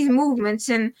infiltrating these movements,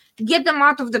 and get them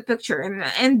out of the picture,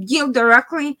 and deal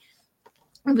directly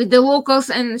with the locals,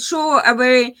 and show a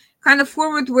very kind of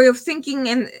forward way of thinking,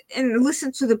 and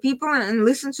listen to the people, and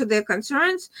listen to their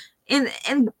concerns,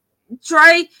 and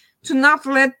try to not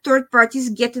let third parties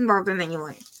get involved in any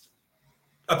way.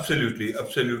 Absolutely,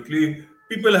 absolutely.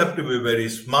 People have to be very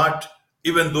smart,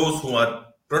 even those who are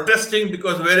protesting,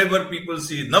 because wherever people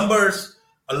see numbers,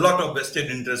 a lot of vested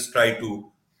interests try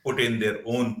to put in their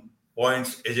own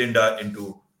points, agenda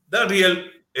into the real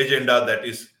agenda that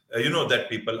is, that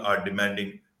people are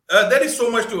demanding. There is so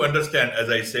much to understand, as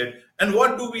I said. And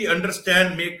what do we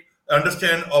understand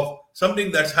of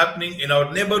something that's happening in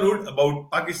our neighborhood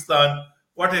about Pakistan?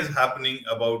 What is happening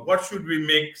about what should we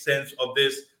make sense of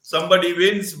this? Somebody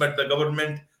wins, but the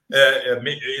government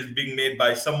is being made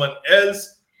by someone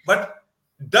else. But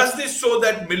does this show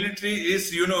that military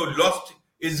is, lost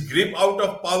its grip out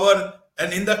of power,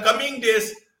 and in the coming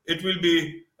days it will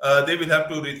be they will have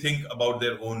to rethink about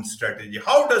their own strategy?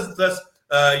 How does this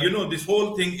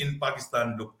whole thing in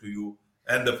Pakistan look to you,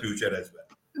 and the future as well?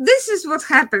 This is what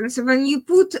happens when you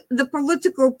put the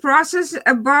political process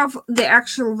above the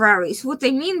actual values. What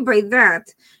I mean by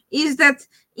that is that,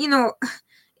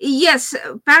 yes,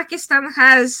 Pakistan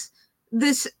has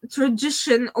this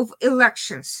tradition of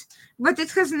elections, but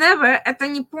it has never at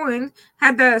any point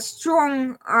had a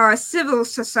strong civil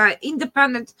society,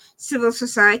 independent civil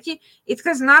society. It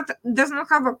does not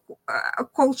have a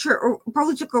culture, or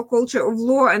political culture of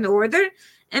law and order,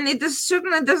 and it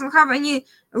certainly doesn't have any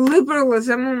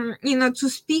liberalism, to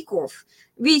speak of.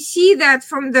 We see that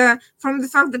from the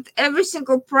fact that every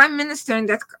single prime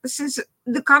minister since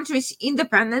the country's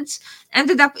independence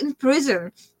ended up in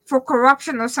prison for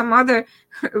corruption or some other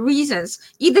reasons,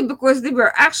 either because they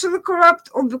were actually corrupt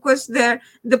or because the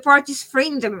parties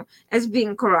framed them as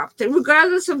being corrupt.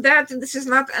 Regardless of that, this is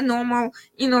not a normal,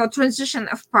 transition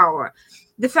of power.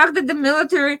 The fact that the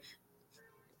military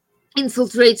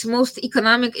infiltrates most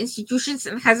economic institutions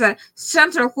and has a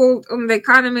central hold on the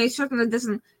economy certainly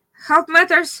doesn't help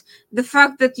matters. The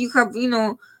fact that you have,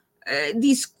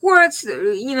 these courts,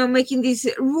 making these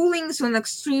rulings on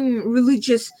extreme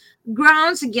religious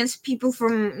grounds against people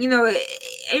from,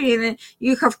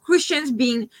 you have Christians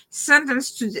being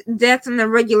sentenced to death on a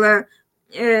regular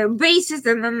basis,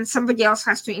 and then somebody else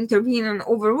has to intervene and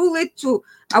overrule it to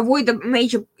avoid a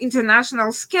major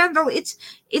international scandal.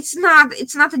 It's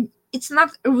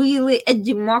not really a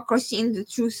democracy in the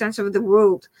true sense of the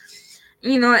word.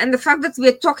 And the fact that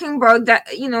we're talking about that,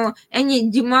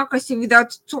 any democracy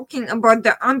without talking about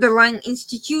the underlying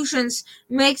institutions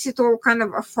makes it all kind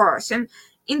of a farce. And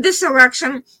in this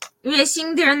election, we are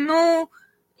seeing there are no,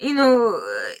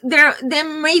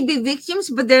 there may be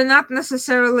victims, but they're not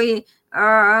necessarily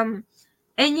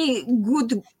any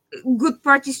good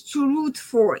parties to root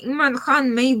for. Imran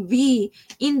Khan may be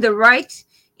in the right,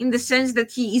 in the sense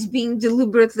that he is being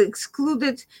deliberately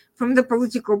excluded from the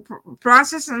political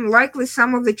process, and likely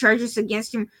some of the charges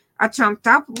against him are trumped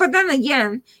up. But then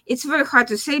again, it's very hard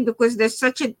to say, because there's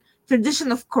such a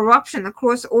tradition of corruption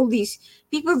across all these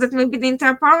people that maybe the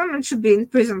entire parliament should be in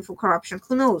prison for corruption.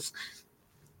 Who knows?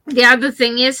 The other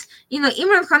thing is,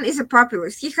 Imran Khan is a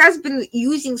populist. He has been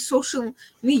using social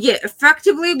media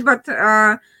effectively, but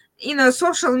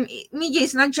social media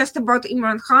is not just about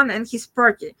Imran Khan and his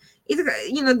party.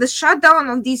 The shutdown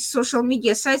of these social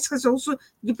media sites has also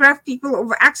deprived people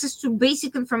of access to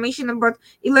basic information about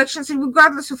elections,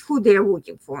 regardless of who they are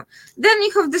voting for. Then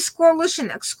you have this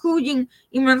coalition excluding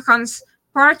Imran Khan's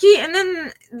party, and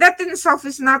then that in itself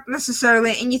is not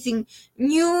necessarily anything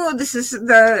new. This is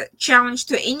the challenge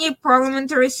to any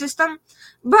parliamentary system.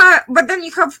 But then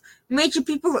you have major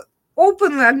people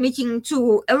openly admitting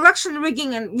to election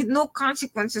rigging and with no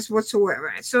consequences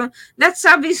whatsoever. So that's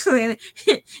obviously,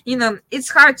 it's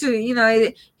hard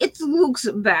to, it looks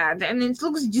bad and it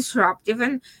looks disruptive.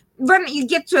 And when you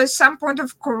get to some point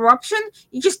of corruption,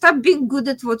 you just stop being good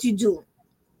at what you do,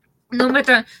 no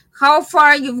matter how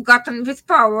far you've gotten with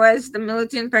power, as the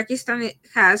military in Pakistan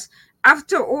has.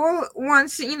 After all,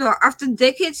 once, after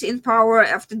decades in power,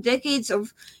 after decades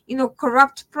of,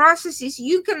 corrupt processes,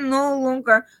 you can no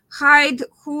longer hide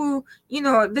who,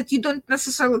 that you don't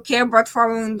necessarily care about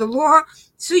following the law.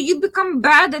 So you become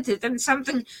bad at it, and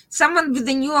someone with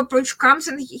a new approach comes,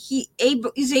 and he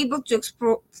is able to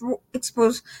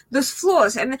expose those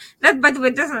flaws. And that, by the way,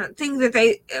 doesn't think that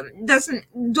I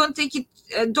doesn't don't take it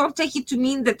to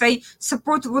mean that I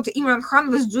support what Imran Khan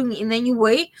was doing in any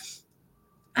way.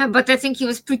 But I think he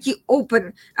was pretty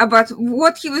open about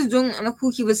what he was doing and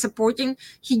who he was supporting.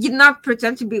 He did not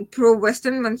pretend to be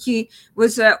pro-Western when he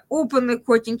was openly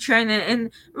quoting China and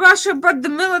Russia. But the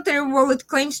military, while it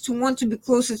claims to want to be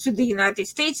closer to the United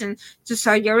States and to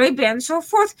Saudi Arabia and so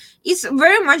forth, is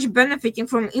very much benefiting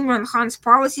from Imran Khan's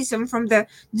policies and from the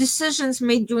decisions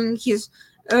made during his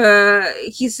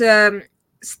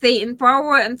stay in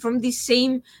power, and from these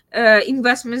same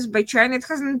investments by China. It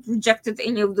hasn't rejected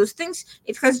any of those things.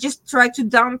 It has just tried to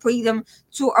downplay them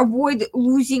to avoid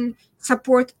losing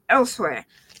support elsewhere.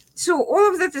 So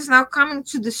all of that is now coming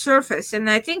to the surface, and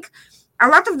I think a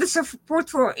lot of the support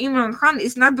for Imran Khan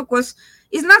is not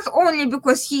only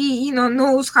because he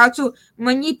knows how to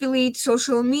manipulate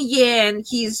social media and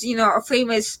he's a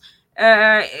famous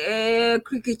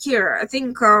cricketer. I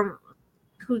think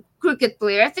cricket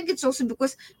player. I think it's also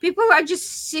because people are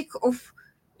just sick of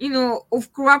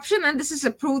corruption, and this is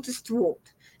a protest vote.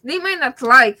 They may not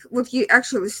like what he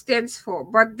actually stands for,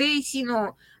 but they see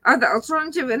no other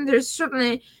alternative, and there's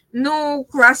certainly no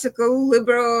classical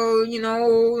liberal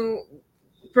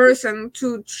person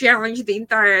to challenge the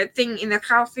entire thing in a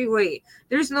healthy way.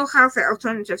 There is no healthy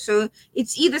alternative. So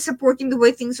it's either supporting the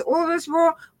way things always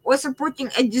were, or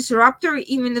supporting a disruptor,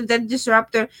 even if that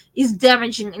disruptor is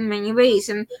damaging in many ways.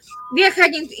 And we are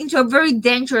heading into a very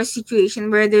dangerous situation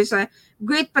where there's a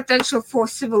great potential for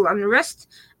civil unrest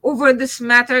over this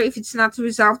matter if it's not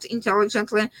resolved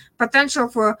intelligently, potential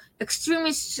for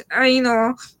extremists to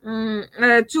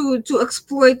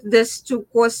exploit this to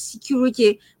cause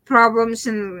security problems,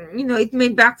 and it may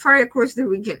backfire across the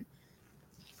region.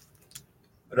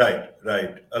 Right,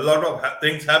 right. A lot of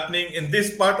things happening in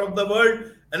this part of the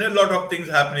world and a lot of things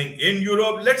happening in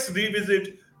Europe. Let's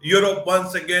revisit Europe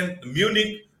once again,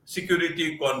 Munich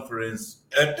Security Conference.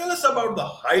 Tell us about the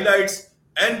highlights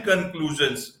and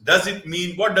conclusions.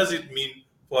 What does it mean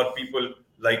for people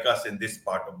like us in this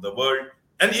part of the world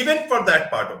and even for that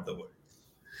part of the world?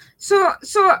 So,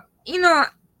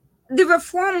 there were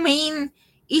four main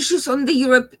issues on the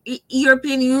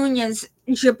European Union's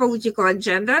geopolitical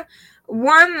agenda.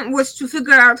 One was to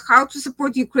figure out how to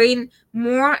support Ukraine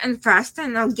more and faster,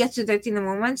 and I'll get to that in a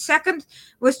moment. Second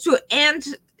was to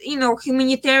end,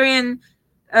 humanitarian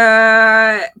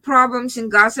problems in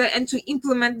Gaza and to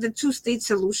implement the two-state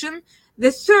solution.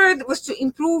 The third was to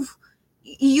improve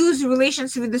EU's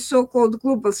relations with the so-called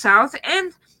global South,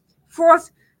 and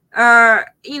fourth, to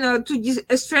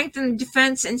strengthen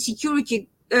defense and security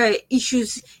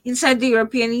issues inside the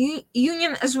European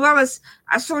Union, as well as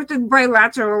assorted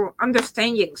bilateral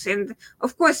understandings. And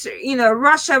of course,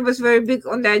 Russia was very big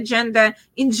on the agenda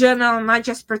in general, not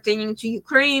just pertaining to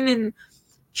Ukraine, and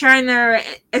China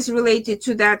as related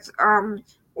to that,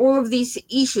 all of these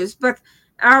issues. But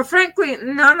frankly,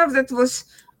 none of that was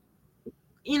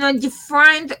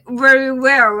defined very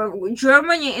well.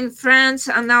 Germany and France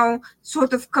are now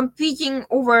sort of competing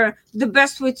over the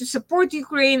best way to support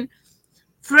Ukraine.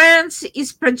 France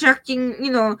is projecting,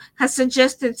 has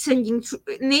suggested sending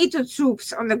NATO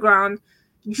troops on the ground.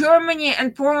 Germany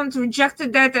and Poland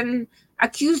rejected that and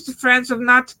accused France of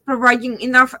not providing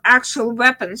enough actual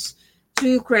weapons to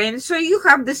Ukraine. So you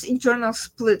have this internal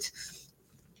split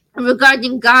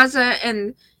regarding Gaza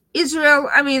and Israel.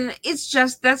 I mean, it's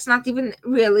just that's not even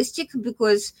realistic,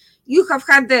 because you have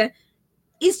had the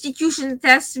institution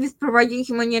tasked with providing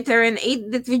humanitarian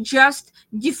aid that were just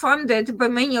defunded by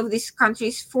many of these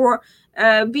countries for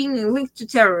being linked to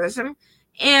terrorism.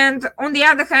 And on the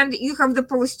other hand, you have the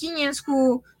Palestinians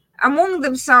who, among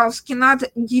themselves, cannot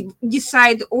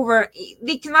decide over,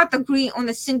 they cannot agree on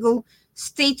a single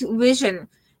state vision.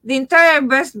 The entire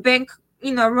West Bank,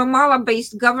 Ramallah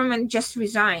based government just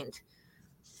resigned.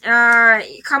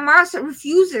 Hamas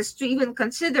refuses to even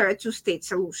consider a two-state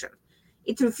solution.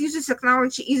 It refuses to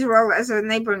acknowledge Israel as a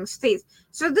neighboring state.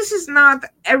 So this is not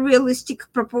a realistic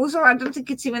proposal. I don't think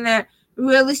it's even a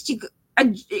realistic.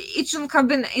 It shouldn't have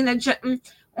been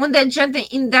on the agenda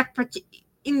in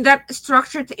that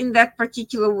structured in that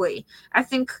particular way. I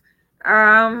think.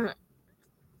 And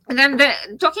then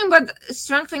talking about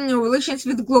strengthening relations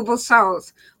with global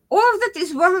South, all of that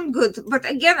is well and good. But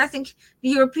again, I think the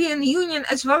European Union,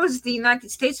 as well as the United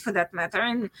States for that matter,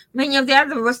 and many of the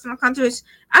other Western countries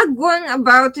are going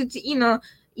about it,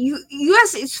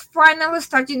 US is finally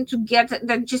starting to get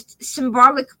that just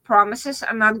symbolic promises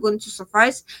are not going to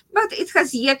suffice, but it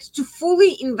has yet to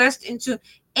fully invest into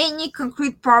any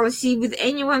concrete policy with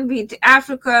anyone, be it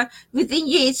Africa. With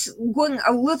India, it's going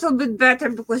a little bit better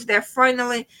because they're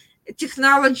finally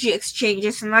technology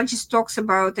exchanges and not just talks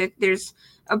about it. There's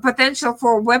a potential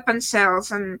for weapon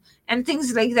sales and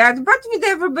things like that. But with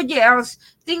everybody else,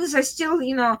 things are still,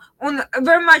 on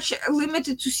very much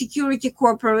limited to security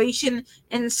cooperation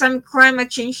and some climate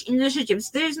change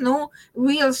initiatives. There is no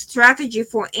real strategy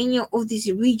for any of these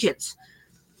regions.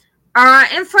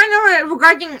 And finally,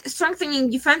 regarding strengthening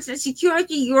defense and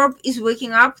security, Europe is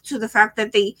waking up to the fact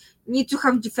that they need to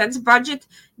have defense budget.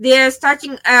 They're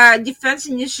starting a defense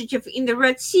initiative in the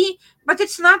Red Sea, but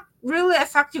it's not really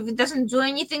effective. It doesn't do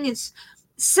anything. It's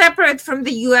separate from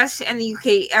the US and the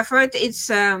UK effort. It's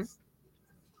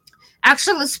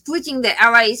actually splitting the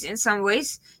allies in some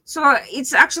ways. So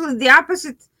it's actually the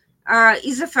opposite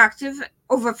is effective,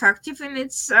 and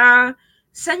it's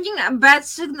sending a bad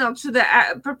signal to the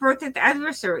purported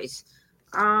adversaries.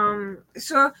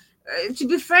 To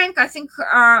be frank, I think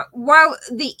while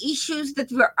the issues that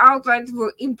were outlined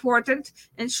were important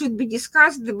and should be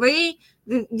discussed, the way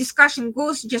the discussion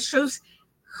goes just shows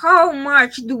how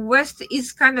much the West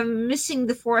is kind of missing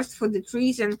the forest for the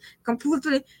trees and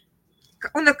completely,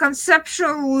 on a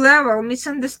conceptual level,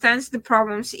 misunderstands the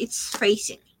problems it's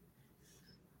facing.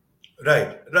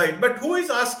 Right, right. But who is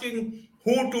asking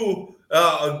who to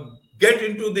get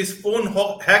into this phone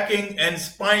hacking and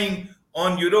spying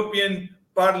on European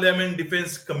Parliament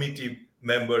Defense Committee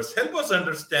members? Help us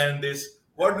understand this.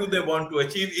 What do they want to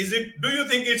achieve? Is it? Do you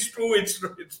think it's true? It's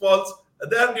false?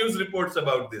 There are news reports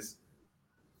about this.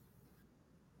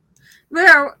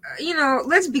 Well,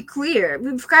 let's be clear.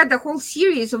 We've had a whole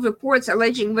series of reports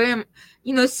alleging very,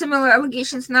 similar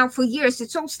allegations now for years.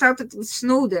 It's all started with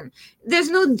Snowden. There's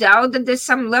no doubt that there's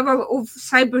some level of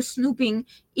cyber snooping,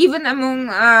 even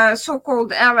among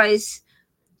so-called allies,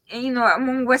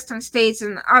 among Western states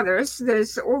and others.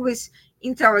 There's always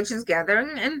intelligence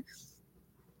gathering. And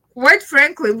quite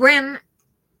frankly, when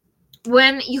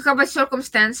you have a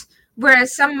circumstance where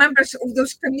some members of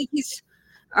those committees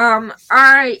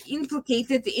are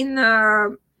implicated in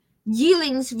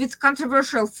dealings with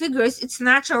controversial figures, it's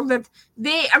natural that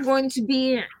they are going to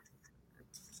be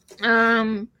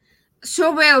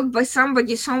surveilled by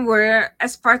somebody somewhere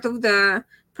as part of the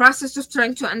process of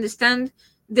trying to understand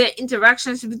the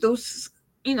interactions with those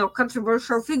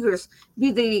controversial figures,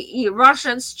 be they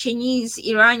Russians, Chinese,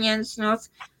 Iranians,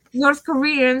 North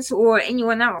Koreans, or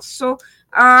anyone else. So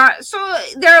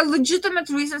there are legitimate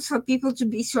reasons for people to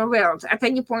be surveilled at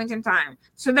any point in time.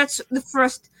 So that's the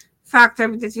first factor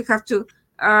that we have to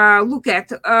look at.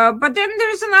 But then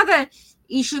there's another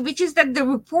issue, which is that the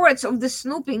reports of the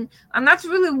snooping are not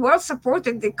really well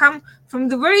supported. They come from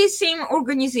the very same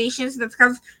organizations that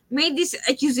have made these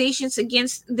accusations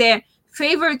against their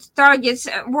favorite targets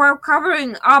while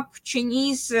covering up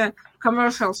Chinese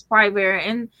commercial spyware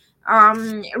and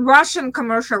Russian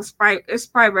commercial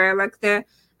spyware, like the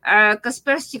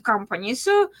Kaspersky company.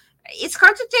 So it's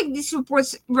hard to take these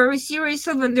reports very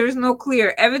seriously when there is no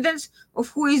clear evidence of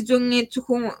who is doing it, to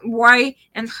whom, why,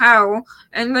 and how,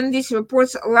 and when these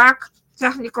reports lack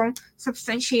technical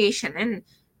substantiation,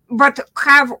 but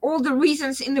have all the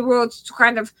reasons in the world to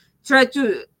kind of try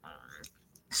to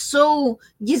sow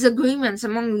disagreements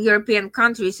among European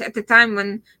countries at a time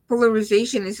when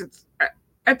polarization is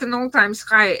at an all-time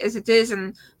high as it is,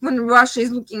 and when Russia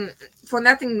is looking for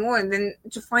nothing more than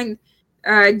to find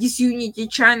disunity.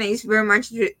 China is very much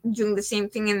doing the same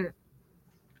thing, and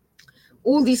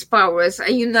all these powers are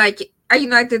united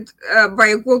by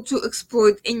a goal to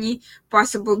exploit any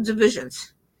possible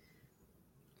divisions.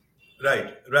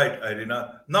 Right,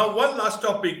 Irina. Now, one last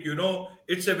topic.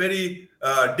 It's a very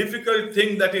difficult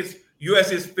thing that is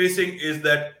US is facing is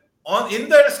that on in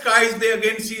the skies they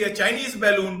again see a Chinese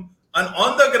balloon, and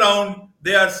on the ground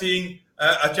they are seeing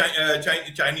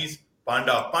Chinese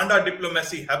panda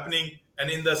diplomacy happening, and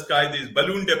in the sky this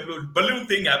balloon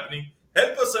thing happening.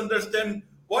 Help us understand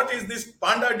what is this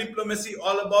panda diplomacy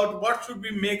all about? What should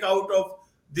we make out of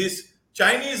this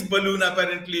Chinese balloon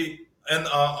apparently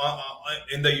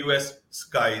in the US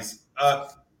skies?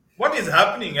 What is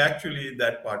happening actually in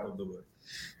that part of the world?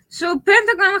 So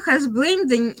Pentagon has blamed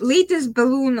the latest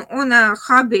balloon on a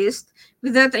hobbyist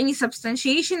without any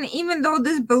substantiation, even though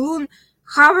this balloon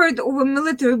hovered over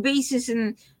military bases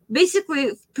and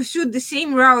basically pursued the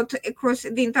same route across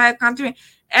the entire country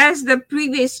as the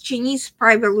previous Chinese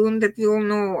spy balloon that we all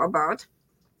know about.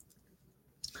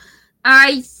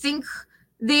 I think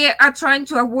they are trying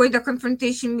to avoid a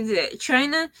confrontation with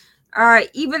China,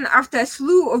 even after a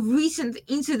slew of recent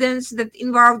incidents that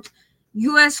involved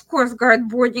U.S. Coast Guard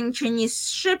boarding Chinese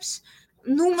ships,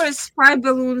 numerous spy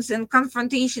balloons, and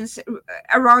confrontations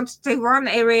around Taiwan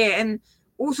area, and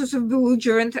all sorts of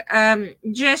belligerent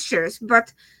gestures.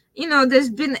 But there's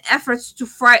been efforts to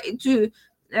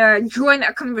join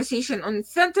a conversation on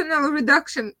fentanyl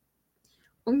reduction,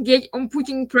 on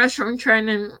putting pressure on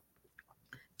China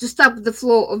to stop the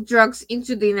flow of drugs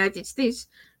into the United States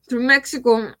through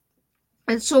Mexico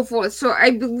and so forth. So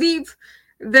I believe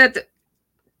that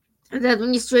the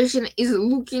administration is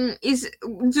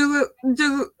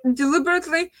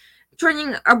deliberately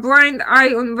turning a blind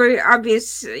eye on very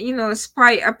obvious,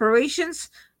 spy operations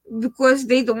because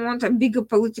they don't want a bigger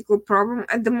political problem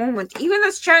at the moment. Even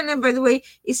as China, by the way,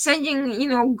 is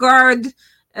sending, guard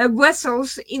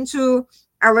vessels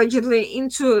allegedly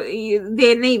into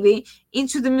their navy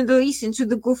into the Middle East, into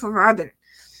the Gulf of Aden.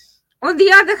 On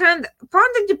the other hand,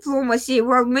 panda diplomacy,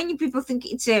 while many people think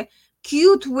it's a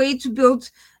cute way to build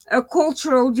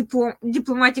cultural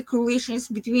diplomatic relations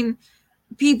between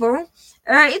people,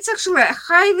 it's actually a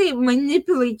highly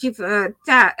manipulative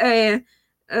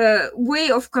way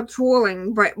of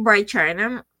controlling by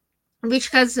China, which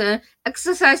has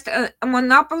exercised a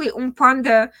monopoly on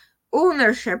panda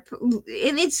ownership, and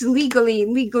it's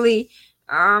legally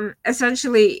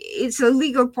essentially it's a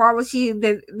legal policy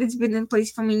that's been in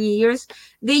place for many years.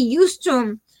 They used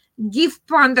to give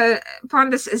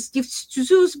pandas as gifts to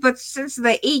zoos, but since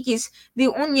the 80s they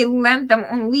only lent them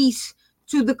on lease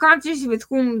to the countries with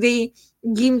whom they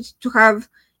deemed to have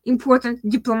important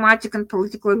diplomatic and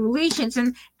political relations.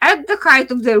 And at the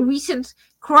height of the recent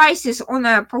crisis on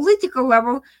a political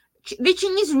level, the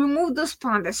Chinese removed those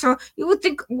pandas. So you would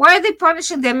think, why are they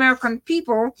punishing the American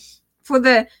people for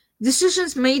the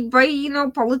decisions made by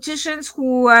politicians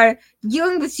who are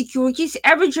dealing with securities?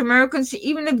 Average Americans,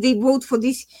 even if they vote for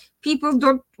these people,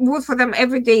 don't vote for them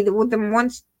every day. They vote them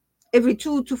once every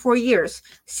 2 to 4 years,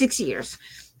 6 years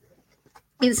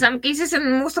in some cases,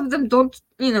 and most of them don't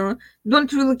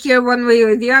really care one way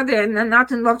or the other and are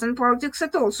not involved in politics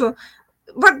at all. So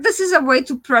but this is a way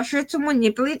to pressure, to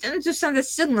manipulate, and to send a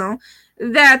signal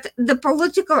that the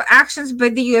political actions by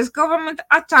the US government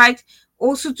are tied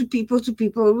also to people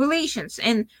relations.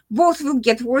 And both will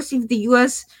get worse if the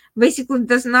US basically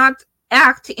does not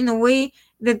act in a way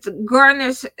that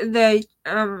garners the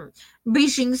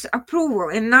Beijing's approval.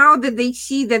 And now that they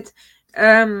see that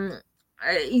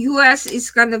US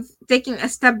is kind of taking a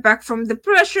step back from the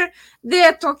pressure, they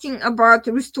are talking about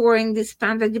restoring this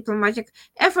panda diplomatic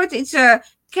effort. It's a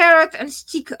carrot and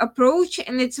stick approach,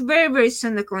 and it's very, very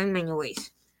cynical in many ways.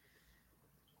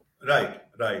 Right.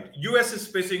 US is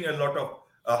facing a lot of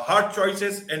hard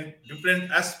choices and different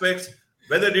aspects,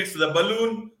 whether it's the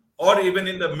balloon or even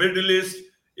in the Middle East,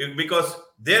 because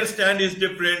their stand is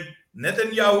different.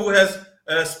 Netanyahu has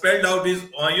spelled out his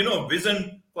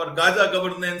vision for Gaza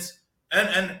governance,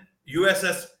 and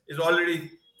USS is already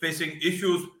facing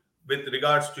issues with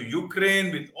regards to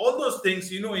Ukraine, with all those things,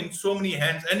 in so many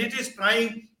hands. And it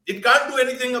can't do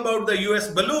anything about the US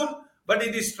balloon, but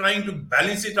it is trying to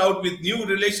balance it out with new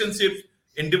relationships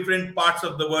in different parts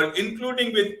of the world,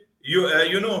 including with,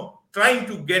 trying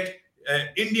to get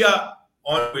India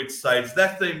onto its sides.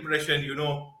 That's the impression,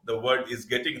 the world is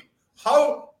getting.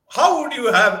 How would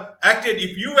you have acted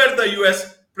if you were the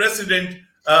US president,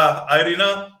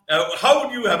 Irina? How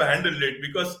would you have handled it?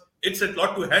 Because it's a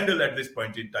lot to handle at this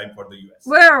point in time for the US.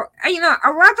 Well,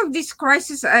 a lot of these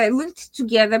crises are linked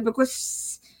together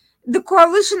because the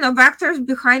coalition of actors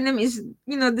behind them is,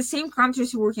 the same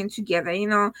countries working together,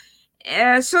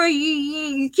 so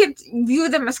you can't view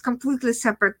them as completely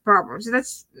separate problems.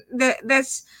 That's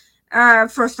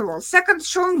first of all. Second,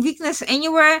 showing weakness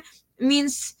anywhere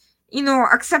means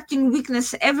accepting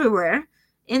weakness everywhere.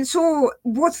 And so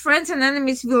both friends and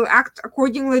enemies will act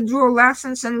accordingly, draw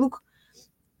lessons, and look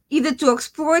either to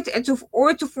exploit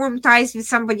or to form ties with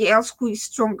somebody else who is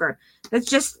stronger. That's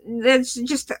just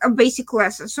a basic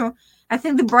lesson. So I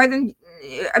think the Biden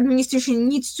administration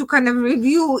needs to kind of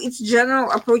review its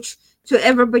general approach to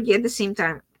everybody at the same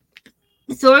time.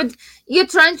 Third, you're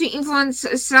trying to influence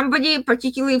somebody,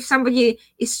 particularly if somebody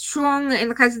is strong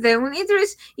and has their own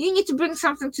interests. You need to bring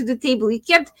something to the table. You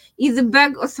can't either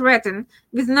beg or threaten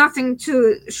with nothing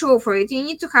to show for it. You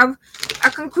need to have a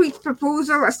concrete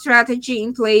proposal, a strategy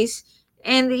in place,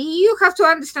 and you have to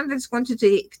understand that it's going to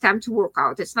take time to work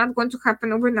out. It's not going to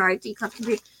happen overnight. You have to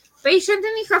be patient,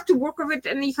 and you have to work with it,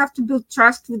 and you have to build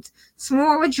trust with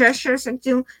smaller gestures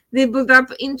until they build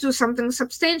up into something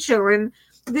substantial. And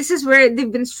this is where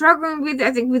they've been struggling with.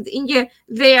 I think with India,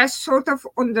 they are sort of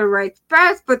on the right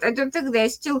path, but I don't think they're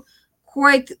still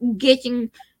quite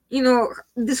getting,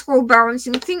 this whole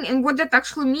balancing thing and what that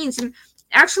actually means. And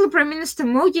actually, Prime Minister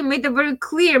Modi made a very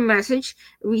clear message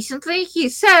recently. He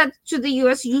said to the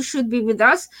US, you should be with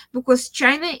us because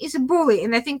China is a bully.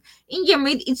 And I think India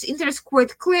made its interest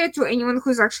quite clear to anyone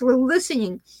who's actually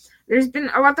listening. There's been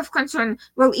a lot of concern.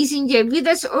 Well, is India with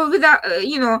us or without,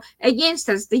 against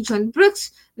us? They joined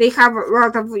BRICS. They have a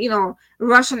lot of,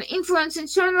 Russian influence and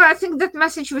so on. I think that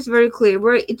message was very clear.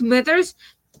 Where it matters,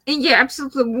 India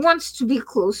absolutely wants to be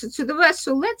closer to the West.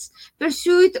 So let's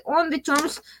pursue it on the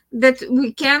terms that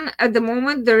we can at the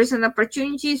moment. There is an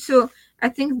opportunity. So I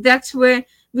think that's where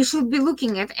we should be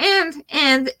looking at.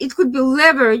 And it could be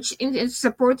leveraged in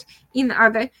support in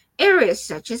other areas,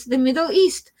 such as the Middle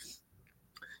East.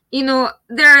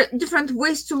 There are different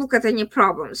ways to look at any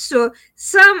problem. So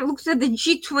some looked at the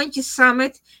G20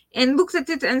 summit and looked at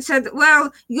it and said,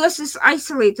 well, US is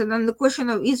isolated on the question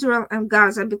of Israel and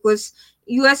Gaza because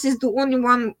US is the only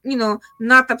one,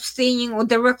 not abstaining or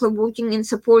directly voting in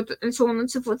support and so on and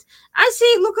so forth. I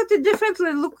say look at it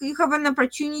differently. Look, you have an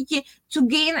opportunity to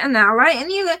gain an ally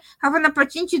and you have an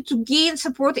opportunity to gain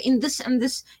support in this and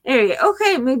this area.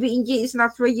 Okay, maybe India is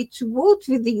not ready to vote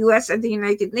with the US at the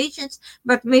United Nations,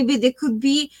 but maybe there could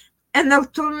be an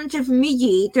alternative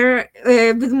mediator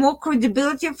with more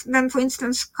credibility than, for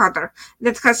instance, Qatar,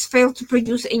 that has failed to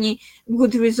produce any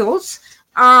good results.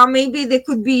 Maybe they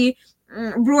could be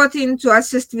brought in to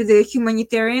assist with the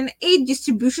humanitarian aid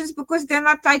distributions because they're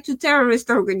not tied to terrorist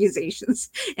organizations,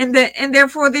 and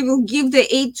therefore they will give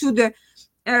the aid to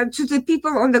the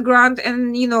people on the ground,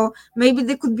 and maybe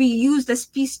they could be used as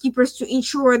peacekeepers to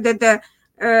ensure that the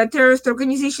terrorist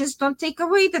organizations don't take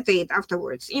away the aid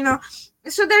afterwards.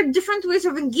 So there are different ways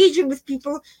of engaging with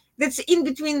people that's in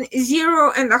between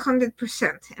 0 and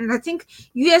 100%. And I think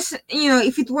US,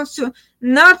 if it wants to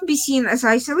not be seen as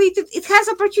isolated, it has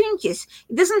opportunities.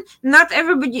 It doesn't, not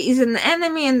everybody is an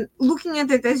enemy, and looking at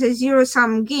it as a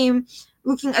zero-sum game,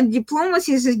 looking at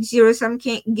diplomacy as a zero-sum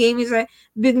game is a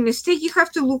big mistake. You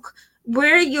have to look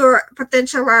where your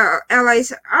potential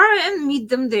allies are and meet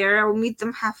them there, or meet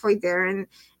them halfway there, and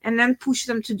then push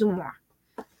them to do more.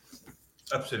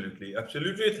 Absolutely.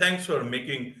 Thanks for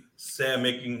making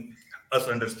us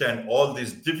understand all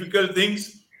these difficult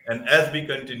things. And as we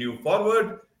continue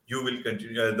forward, you will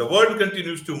continue. The world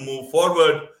continues to move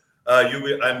forward.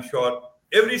 I'm sure,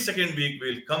 every second week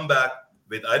we'll come back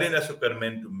with Irina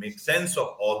Tsukerman to make sense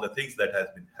of all the things that has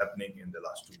been happening in the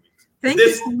last 2 weeks. Thank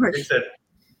you so much.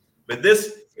 With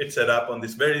this, it's a wrap on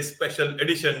this very special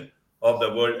edition of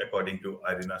The World According to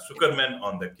Irina Tsukerman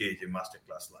on the KJ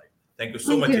Masterclass Live. Thank you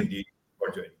so much indeed for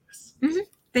joining us.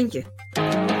 Thank you.